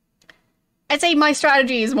 I'd say my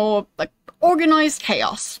strategy is more like organized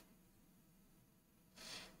chaos.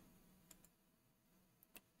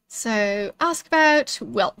 So, ask about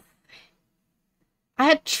wealth. I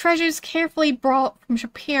had treasures carefully brought from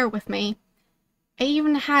Shapir with me. I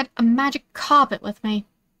even had a magic carpet with me.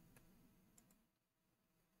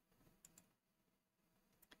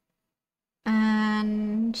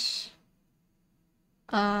 And...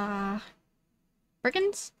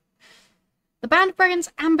 brigands? The band of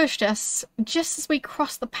brigands ambushed us just as we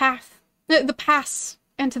crossed the pass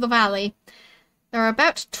into the valley. There were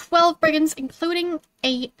about 12 brigands, including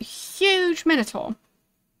a huge minotaur.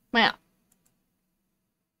 Well,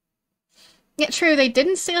 yeah, true, they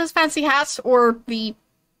didn't steal his fancy hat or the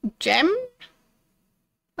gem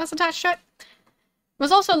that's attached to it. There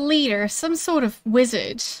was also a leader, some sort of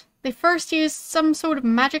wizard. They first used some sort of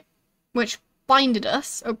magic which blinded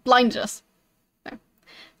us. No.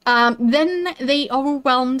 Then they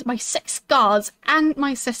overwhelmed my 6 guards and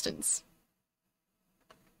my assistants.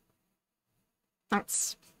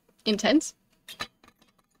 That's intense.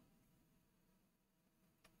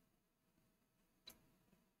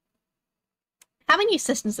 How many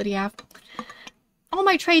assistants did he have? All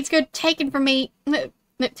my trades good taken from me,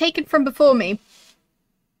 taken from before me.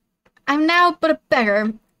 I'm now but a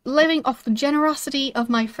beggar, living off the generosity of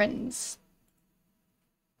my friends.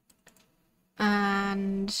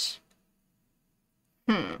 And...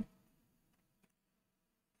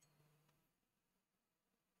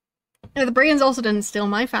 Yeah, the brigands also didn't steal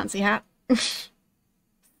my fancy hat.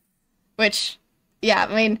 Which, yeah,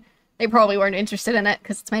 I mean, they probably weren't interested in it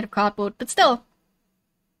because it's made of cardboard, but still.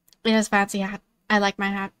 It is a fancy hat. I like my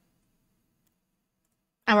hat.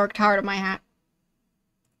 I worked hard on my hat.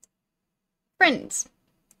 Friends.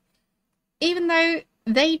 Even though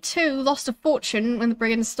they too lost a fortune when the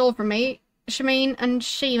brigands stole from me, Shamin and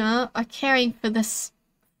Shima are caring for this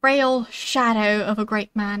frail shadow of a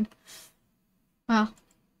great man. Well,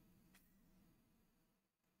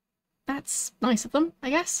 that's nice of them, I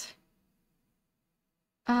guess.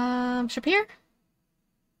 Shapir?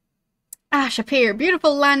 Ah, Shapir,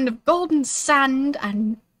 beautiful land of golden sand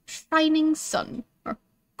and shining sun. Or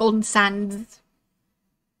golden sands.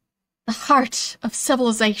 The heart of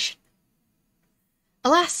civilization.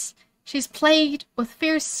 Alas, she's plagued with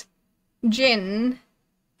fierce jinn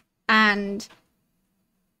and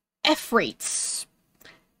Efreets,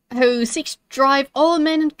 who seek to drive all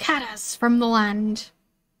men and katas from the land.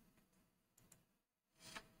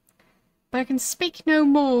 But I can speak no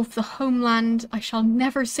more of the homeland I shall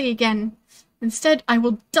never see again. Instead, I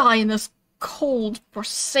will die in this cold,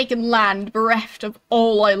 forsaken land, bereft of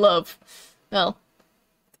all I love. Well,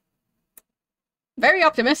 very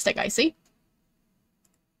optimistic, I see.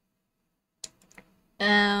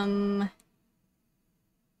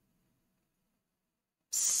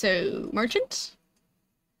 So, merchant?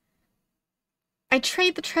 I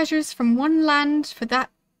trade the treasures from one land for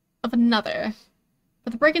that of another.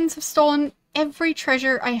 But the brigands have stolen every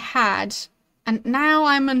treasure I had, and now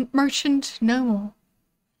I'm a merchant no more.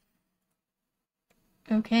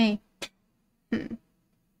 Okay.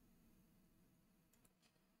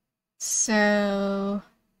 So...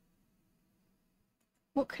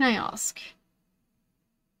 what can I ask?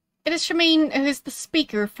 It is Charmaine who is the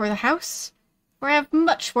speaker for the house, where I have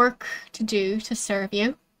much work to do to serve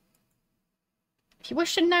you. If you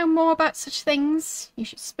wish to know more about such things, you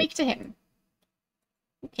should speak to him.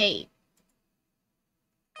 Okay.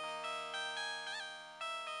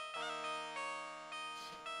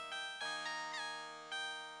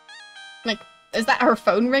 Like, is that her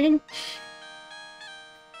phone ringing?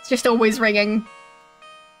 It's just always ringing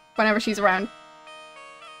whenever she's around.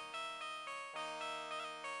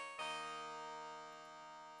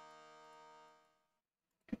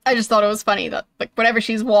 I just thought it was funny that, like, whenever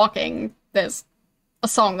she's walking, there's a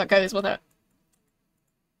song that goes with it.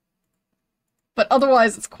 But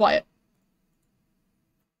otherwise, it's quiet.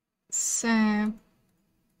 So...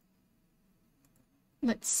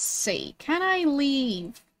 let's see. Can I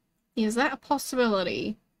leave? Is that a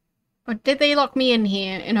possibility? Or did they lock me in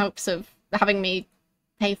here in hopes of having me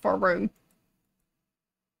pay for a room?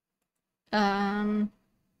 There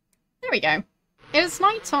we go. It is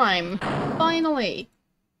night time. Finally.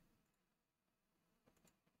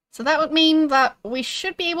 So that would mean that we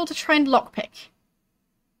should be able to try and lockpick.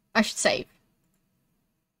 I should save.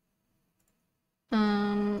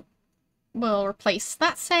 We'll replace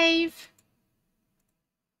that save.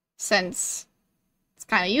 Since it's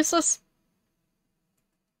kind of useless.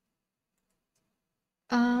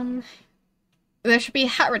 There should be a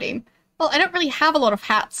hat redeem. Well, I don't really have a lot of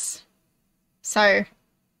hats. So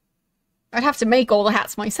I'd have to make all the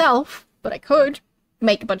hats myself, but I could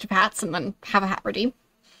make a bunch of hats and then have a hat redeem.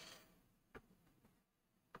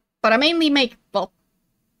 But I mainly make, well,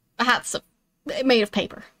 hats made of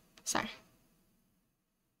paper. So,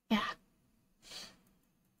 yeah.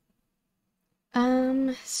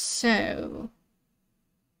 So...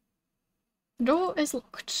 the door is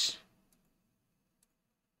locked.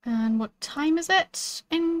 And what time is it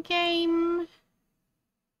in game?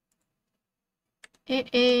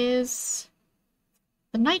 It is...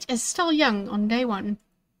 the night is still young on day 1.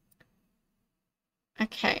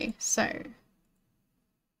 Okay, so...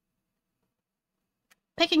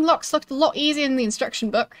 picking locks looked a lot easier in the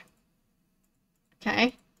instruction book.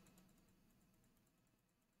 Okay.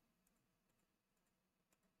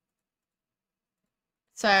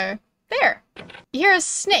 So, there! You hear a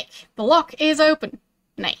snick. The lock is open.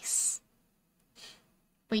 Nice.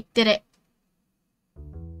 We did it.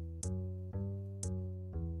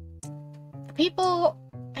 The people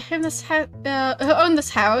who own this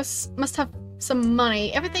house must have some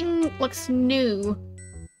money. Everything looks new.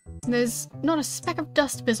 There's not a speck of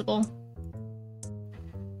dust visible.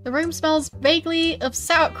 The room smells vaguely of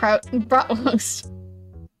sauerkraut and bratwurst.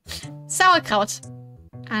 Sauerkraut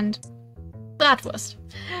and bratwurst,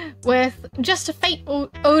 with just a faint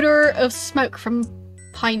odor of smoke from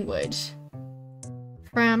pine wood.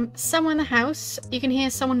 From somewhere in the house, you can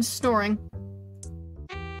hear someone snoring.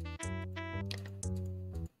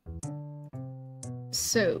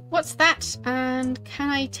 So, what's that? And can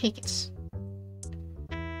I take it?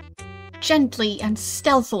 Gently and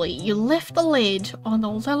stealthily, you lift the lid on the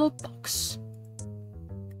little box.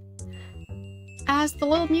 As the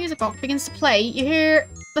little music box begins to play, you hear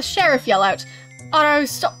the sheriff yell out, "Otto,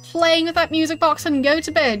 stop playing with that music box and go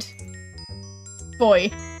to bed."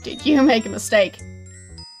 Boy, did you make a mistake.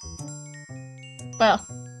 Well.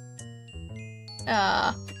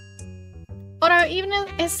 Otto, even in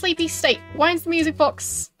his sleepy state, winds the music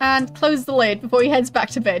box and closes the lid before he heads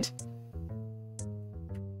back to bed.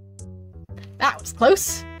 That was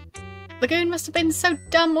close. The goon must have been so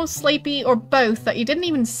dumb or sleepy or both that you didn't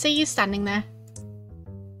even see you standing there.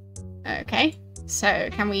 Okay, so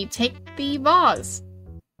can we take the vase?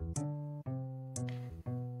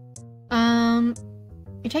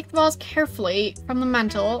 You take the vase carefully from the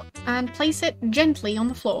mantel and place it gently on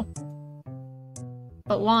the floor.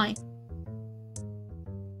 But why?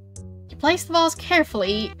 You place the vase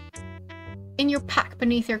carefully in your pack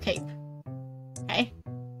beneath your cape. Okay.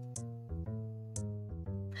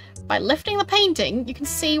 By lifting the painting, you can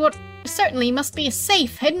see what certainly must be a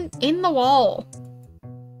safe hidden in the wall.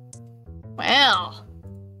 Well.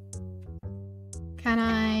 Can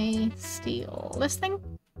I steal this thing?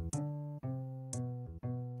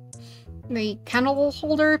 The candle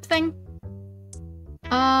holder thing?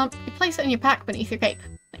 You place it in your pack beneath your cape.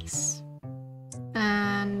 Nice.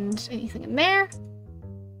 And anything in there?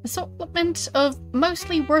 Assortment of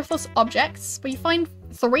mostly worthless objects, but you find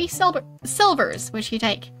 3 silvers, which you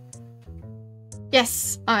take.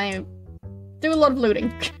 Yes, I do a lot of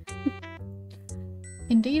looting.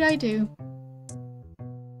 Indeed I do.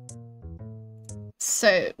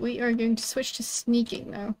 So, we are going to switch to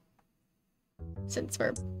sneaking now. Since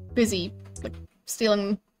we're busy, like,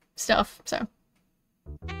 stealing stuff, so.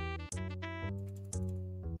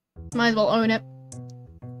 Might as well own it.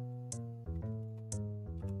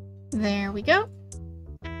 There we go.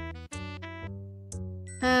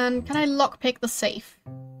 And can I lockpick the safe?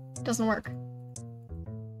 Doesn't work.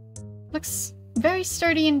 Looks very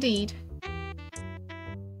sturdy indeed.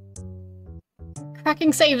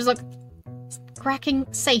 Cracking safes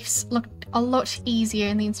look a lot easier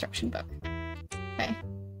in the instruction book. Okay.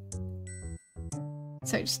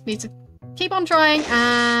 So just need to keep on trying,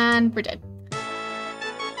 and we're dead.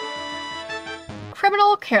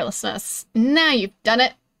 Criminal carelessness. Now you've done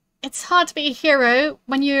it. It's hard to be a hero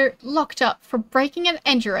when you're locked up for breaking and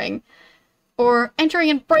entering, or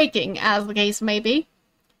entering and breaking, as the case may be.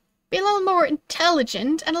 Be a little more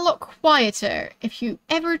intelligent and a lot quieter if you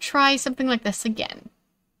ever try something like this again.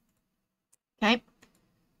 Okay.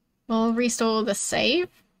 We'll restore the save.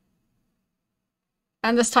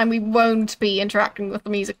 And this time we won't be interacting with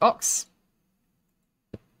the music box.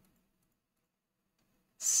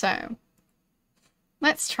 So,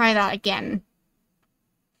 let's try that again.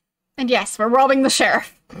 And yes, we're robbing the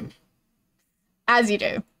sheriff. As you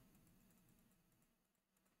do.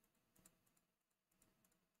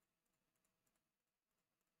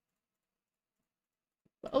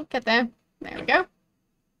 We'll get there. There we go.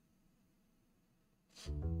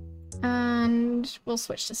 And we'll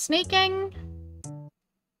switch to sneaking.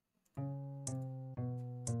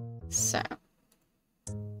 So.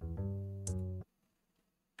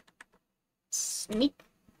 Sneak.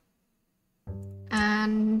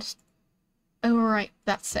 And overwrite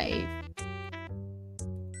that save.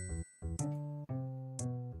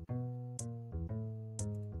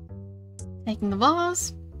 Taking the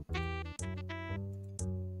vase.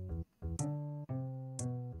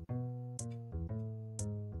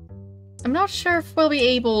 I'm not sure if we'll be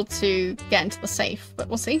able to get into the safe, but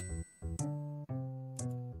we'll see.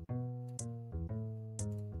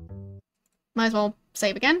 Might as well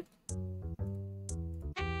save again.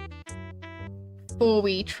 Before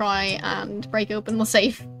we try and break open the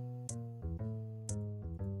safe.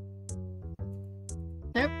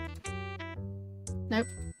 Nope. Nope.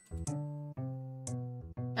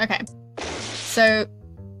 Okay. So,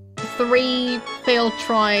 3 failed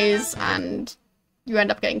tries and you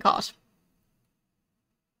end up getting caught.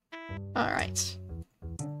 Alright.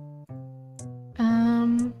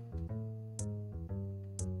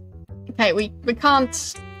 Okay, we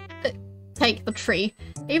can't take the tree.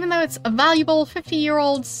 Even though it's a valuable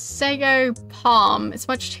 50-year-old sago palm, it's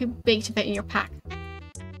much too big to fit in your pack.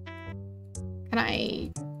 Can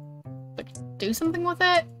I, like, do something with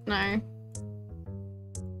it? No.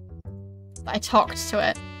 I talked to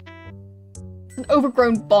it. It's an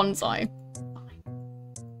overgrown bonsai.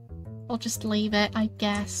 I'll just leave it, I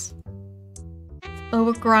guess. It's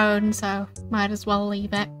overgrown, so might as well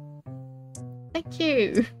leave it. Thank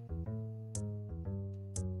you.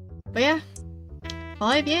 But yeah,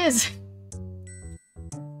 5 years.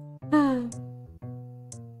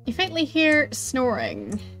 You faintly hear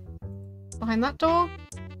snoring. Behind that door?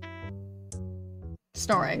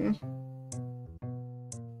 Snoring.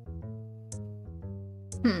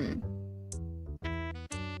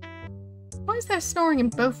 Why is there snoring in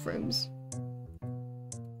both rooms?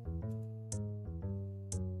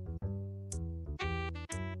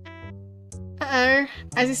 Uh-oh.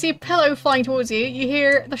 As you see a pillow flying towards you, you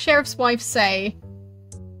hear the sheriff's wife say,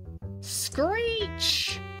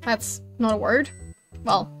 "Screech!" That's not a word.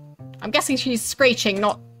 Well, I'm guessing she's screeching,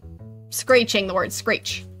 not screeching the word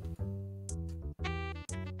screech.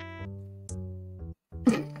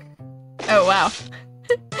 Oh, wow.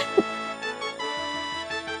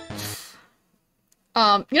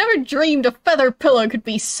 You never dreamed a feather pillow could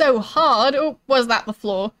be so hard, or was that the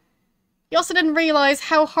flaw? You also didn't realize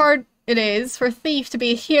how hard it is for a thief to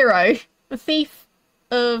be a hero. The thief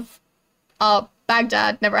of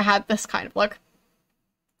Baghdad never had this kind of luck.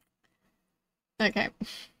 Okay.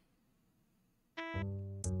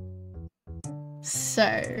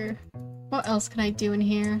 So, what else can I do in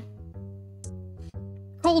here?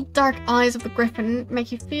 Cold, dark eyes of the griffin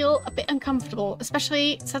make you feel a bit uncomfortable,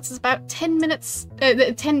 especially since it's about 10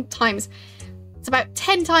 times. It's about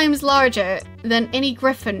 10 times larger than any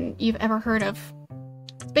griffin you've ever heard of.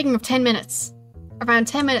 Speaking of 10 minutes, around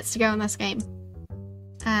 10 minutes to go in this game.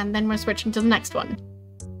 And then we're switching to the next one.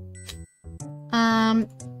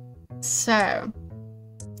 So,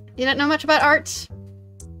 you don't know much about art,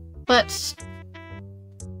 but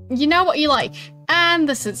you know what you like, and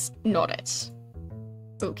this is not it.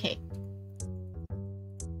 Okay.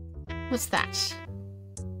 What's that?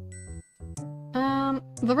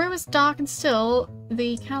 The room is dark and still.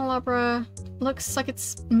 The candelabra looks like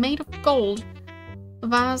it's made of gold. The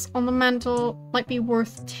vase on the mantle might be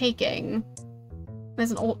worth taking.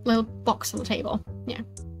 There's an old little box on the table. Yeah.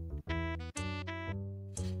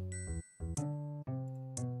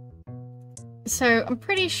 So I'm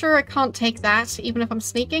pretty sure I can't take that, even if I'm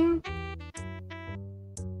sneaking.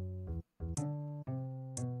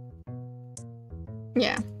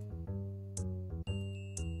 Yeah.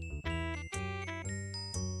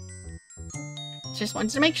 Just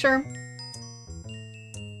wanted to make sure.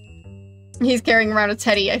 He's carrying around a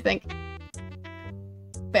teddy, I think.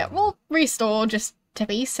 But yeah, we'll restore just to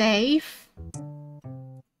be safe.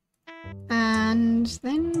 And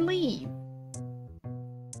then leave.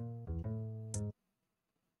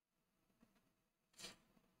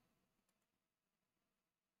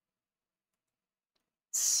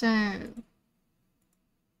 So...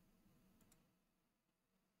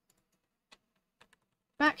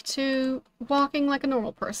 back to walking like a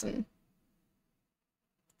normal person.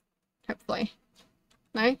 Hopefully.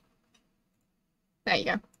 No? There you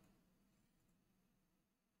go.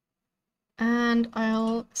 And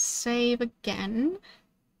I'll save again.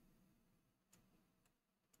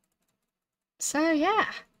 So yeah,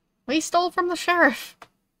 we stole from the sheriff.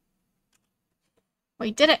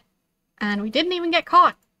 We did it. And we didn't even get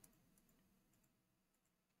caught.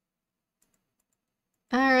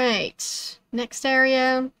 Alright, next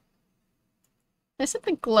area. There's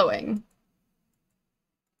something glowing.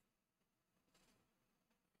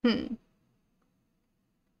 You've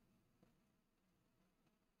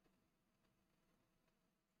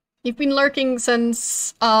been lurking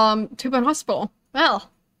since, 2-Point Hospital. Well,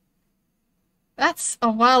 that's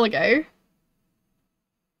a while ago.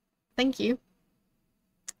 Thank you.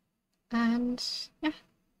 And, yeah.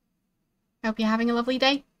 I hope you're having a lovely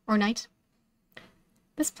day, or night.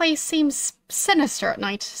 This place seems sinister at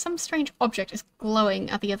night. Some strange object is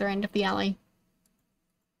glowing at the other end of the alley.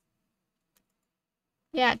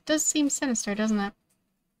 Yeah, it does seem sinister, doesn't it?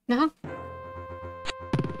 No?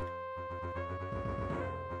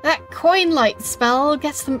 That coin light spell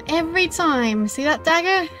gets them every time. See that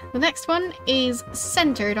dagger? The next one is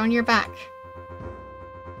centered on your back.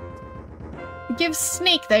 Give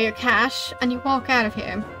Snake there your cash, and you walk out of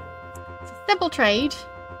here. It's a simple trade.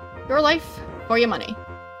 Your life for your money.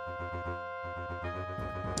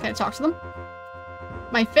 Can I talk to them?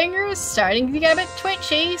 My finger's starting to get a bit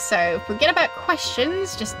twitchy, so forget about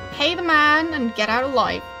questions, just pay the man and get out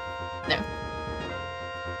alive. No.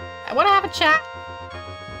 I want to have a chat.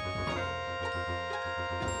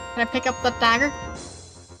 Can I pick up that dagger?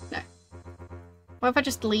 No. What if I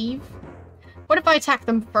just leave? What if I attack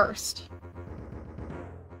them first?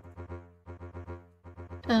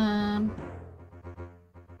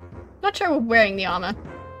 Not sure we're wearing the armor.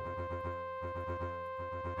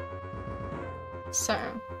 So.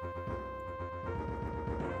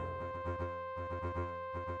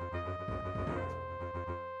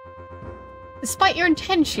 Despite your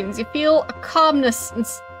intentions, you feel a calmness and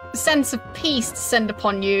sense of peace descend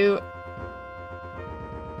upon you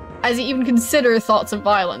as you even consider thoughts of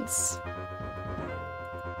violence.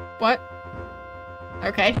 What?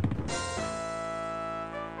 Okay.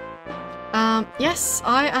 Yes,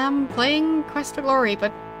 I am playing Quest for Glory,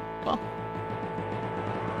 but, well,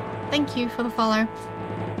 thank you for the follow.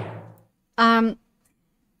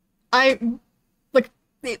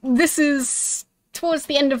 This is towards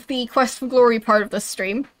the end of the Quest for Glory part of this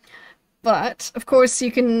stream, but, of course,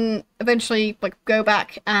 you can eventually, go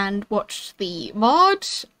back and watch the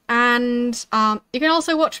VOD, and, you can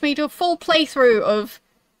also watch me do a full playthrough of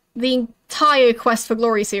the entire Quest for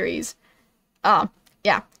Glory series.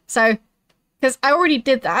 Yeah, so, because I already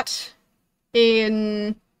did that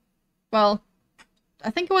in, well,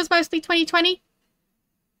 I think it was mostly 2020.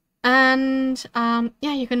 And,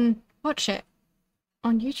 yeah, you can watch it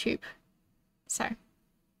on YouTube. So,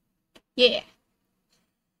 yeah.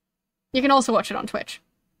 You can also watch it on Twitch.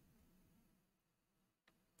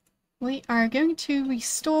 We are going to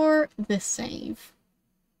restore this save.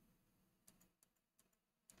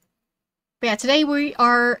 But yeah, today we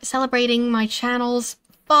are celebrating my channel's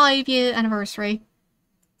 5-year anniversary,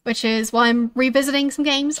 which is why I'm revisiting some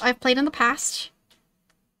games I've played in the past.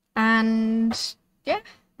 And yeah,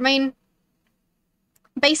 I mean,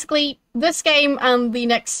 basically this game and the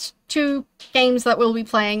next 2 games that we'll be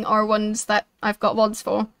playing are ones that I've got VODs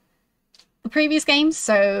for. The previous games,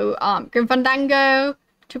 so Grim Fandango,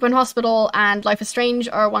 Two Point Hospital and Life is Strange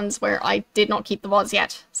are ones where I did not keep the VODs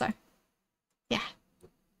yet, so yeah.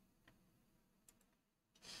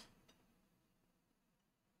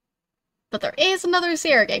 But there is another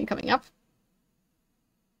Sierra game coming up.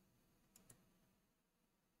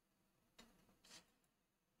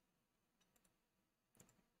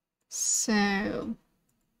 So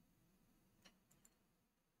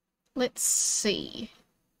let's see.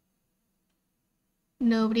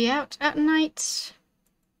 Nobody out at night.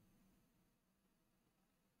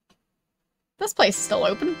 This place is still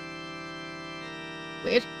open.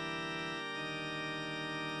 Weird.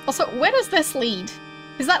 Also, where does this lead?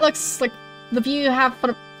 Because that looks like the view you have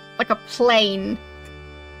for like a plane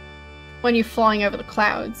when you're flying over the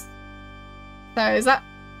clouds. So is that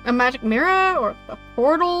a magic mirror or a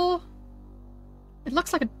portal? It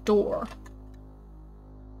looks like a door.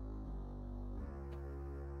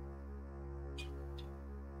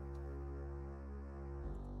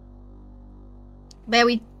 There,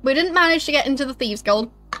 we didn't manage to get into the Thieves Guild,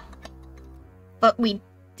 but we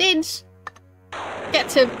did get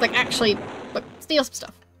to like actually like steal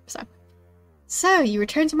some stuff. So you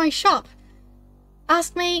return to my shop.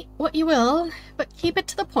 Ask me what you will, but keep it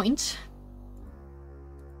to the point.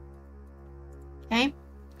 Okay.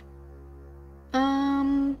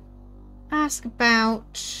 Ask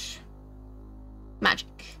about magic.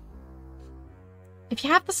 If you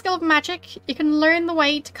have the skill of magic, you can learn the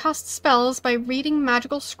way to cast spells by reading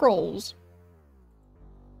magical scrolls.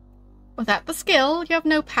 Without the skill, you have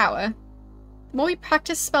no power. The more you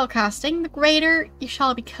practice spellcasting, the greater you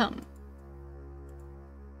shall become.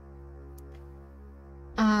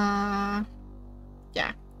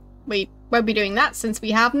 Yeah. We won't be doing that since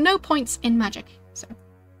we have no points in magic, so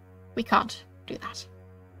we can't do that.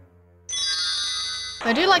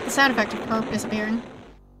 I do like the sound effect of her disappearing.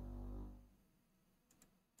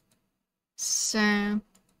 So...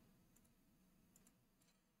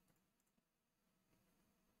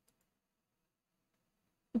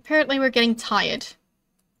 apparently we're getting tired.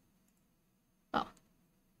 Well,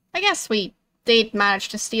 I guess we did manage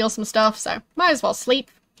to steal some stuff, so might as well sleep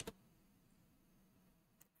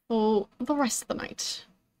for the rest of the night.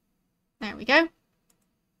 There we go.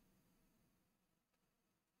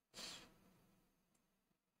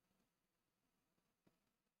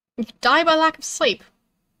 You could die by lack of sleep.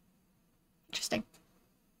 Interesting.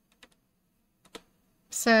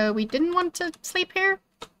 So we didn't want to sleep here?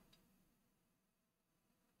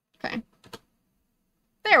 Okay.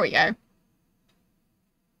 There we go.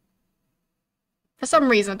 For some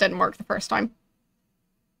reason it didn't work the first time.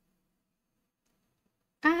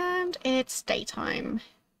 And it's daytime.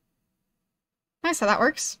 Nice how that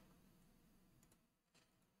works.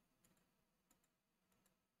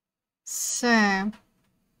 So...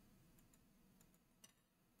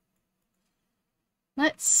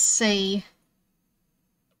 let's see.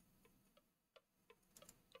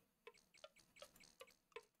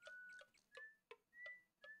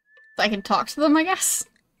 I can talk to them, I guess.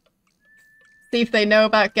 See if they know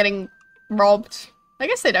about getting robbed. I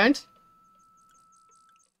guess they don't.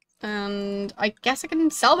 And I guess I can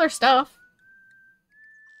sell their stuff.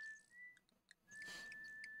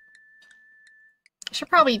 I should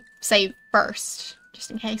probably save first, just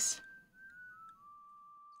in case.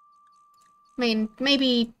 I mean,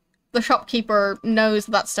 maybe the shopkeeper knows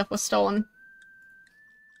that stuff was stolen.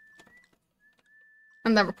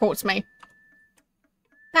 And then reports me.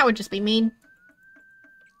 That would just be mean.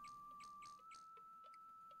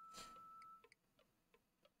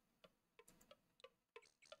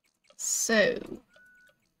 So...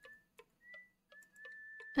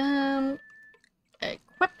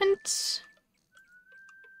 equipment...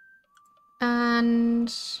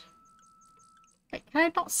 and... wait, can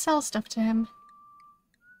I not sell stuff to him?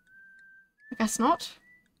 I guess not.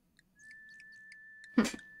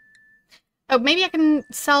 Oh, maybe I can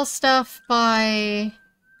sell stuff by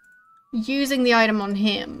using the item on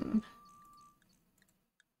him.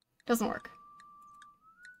 Doesn't work.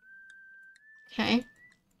 Okay.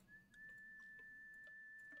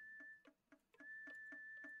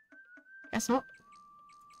 Guess not.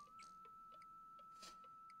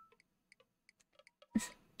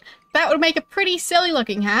 That would make a pretty silly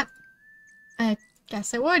looking hat. I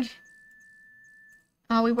guess it would.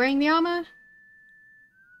 Are we wearing the armor?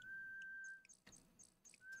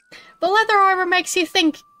 The leather armor makes you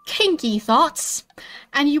think kinky thoughts,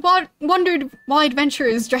 and you wondered why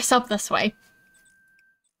adventurers dress up this way.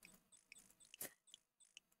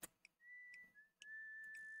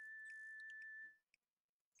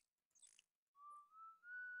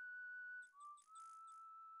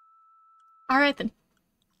 Alright then.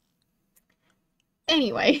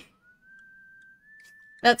 Anyway.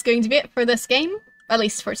 that's going to be it for this game, at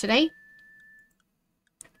least for today.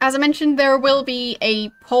 As I mentioned, there will be a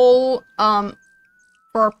poll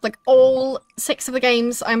for like all 6 of the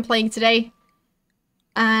games I'm playing today.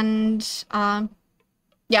 And yeah,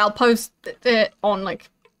 I'll post it on like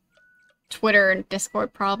Twitter and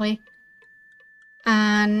Discord probably.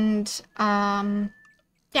 And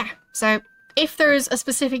yeah, so if there's a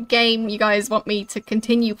specific game you guys want me to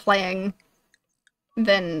continue playing,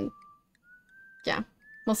 then yeah,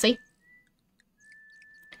 we'll see.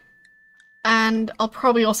 And I'll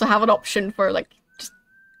probably also have an option for like, just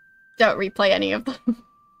don't replay any of them.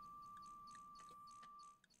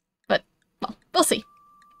 But, well, we'll see.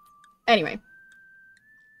 Anyway,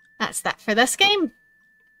 that's that for this game.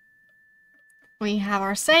 We have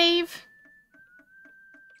our save.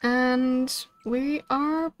 And we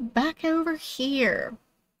are back over here.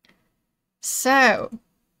 So,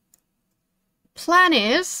 plan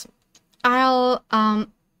is, I'll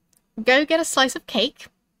go get a slice of cake.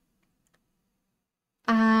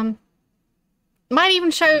 Might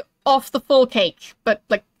even show off the full cake, but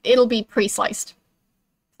like it'll be pre-sliced.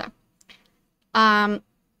 So,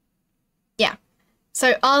 yeah.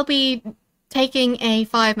 So I'll be taking a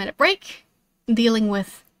 5-minute break, dealing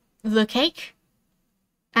with the cake,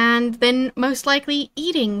 and then most likely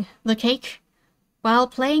eating the cake while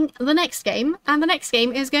playing the next game. And the next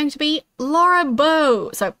game is going to be Laura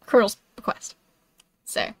Bow. So, Colonel's Bequest.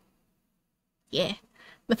 So, yeah.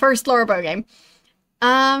 The first Laura Bow game.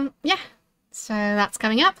 Yeah. So that's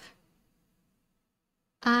coming up.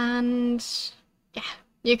 And yeah,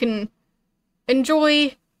 you can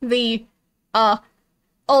enjoy the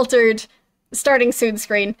altered starting soon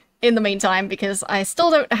screen in the meantime, because I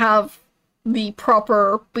still don't have the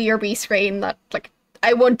proper BRB screen that like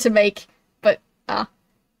I want to make, but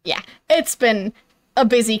yeah, it's been a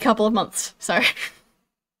busy couple of months, so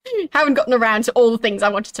haven't gotten around to all the things I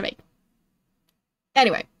wanted to make.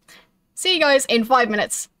 Anyway, see you guys in 5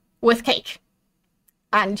 minutes with cake.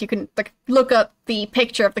 And you can like look up the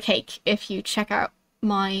picture of the cake if you check out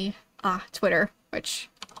my Twitter, which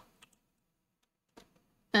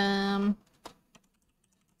there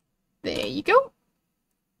you go.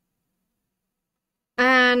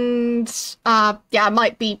 And yeah, I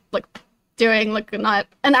might be like doing like an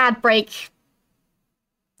ad break.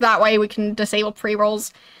 That way we can disable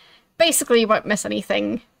pre-rolls. Basically, you won't miss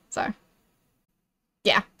anything. So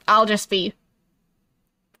yeah, I'll just be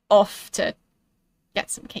off to get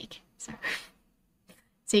some cake. So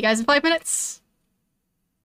see you guys in 5 minutes.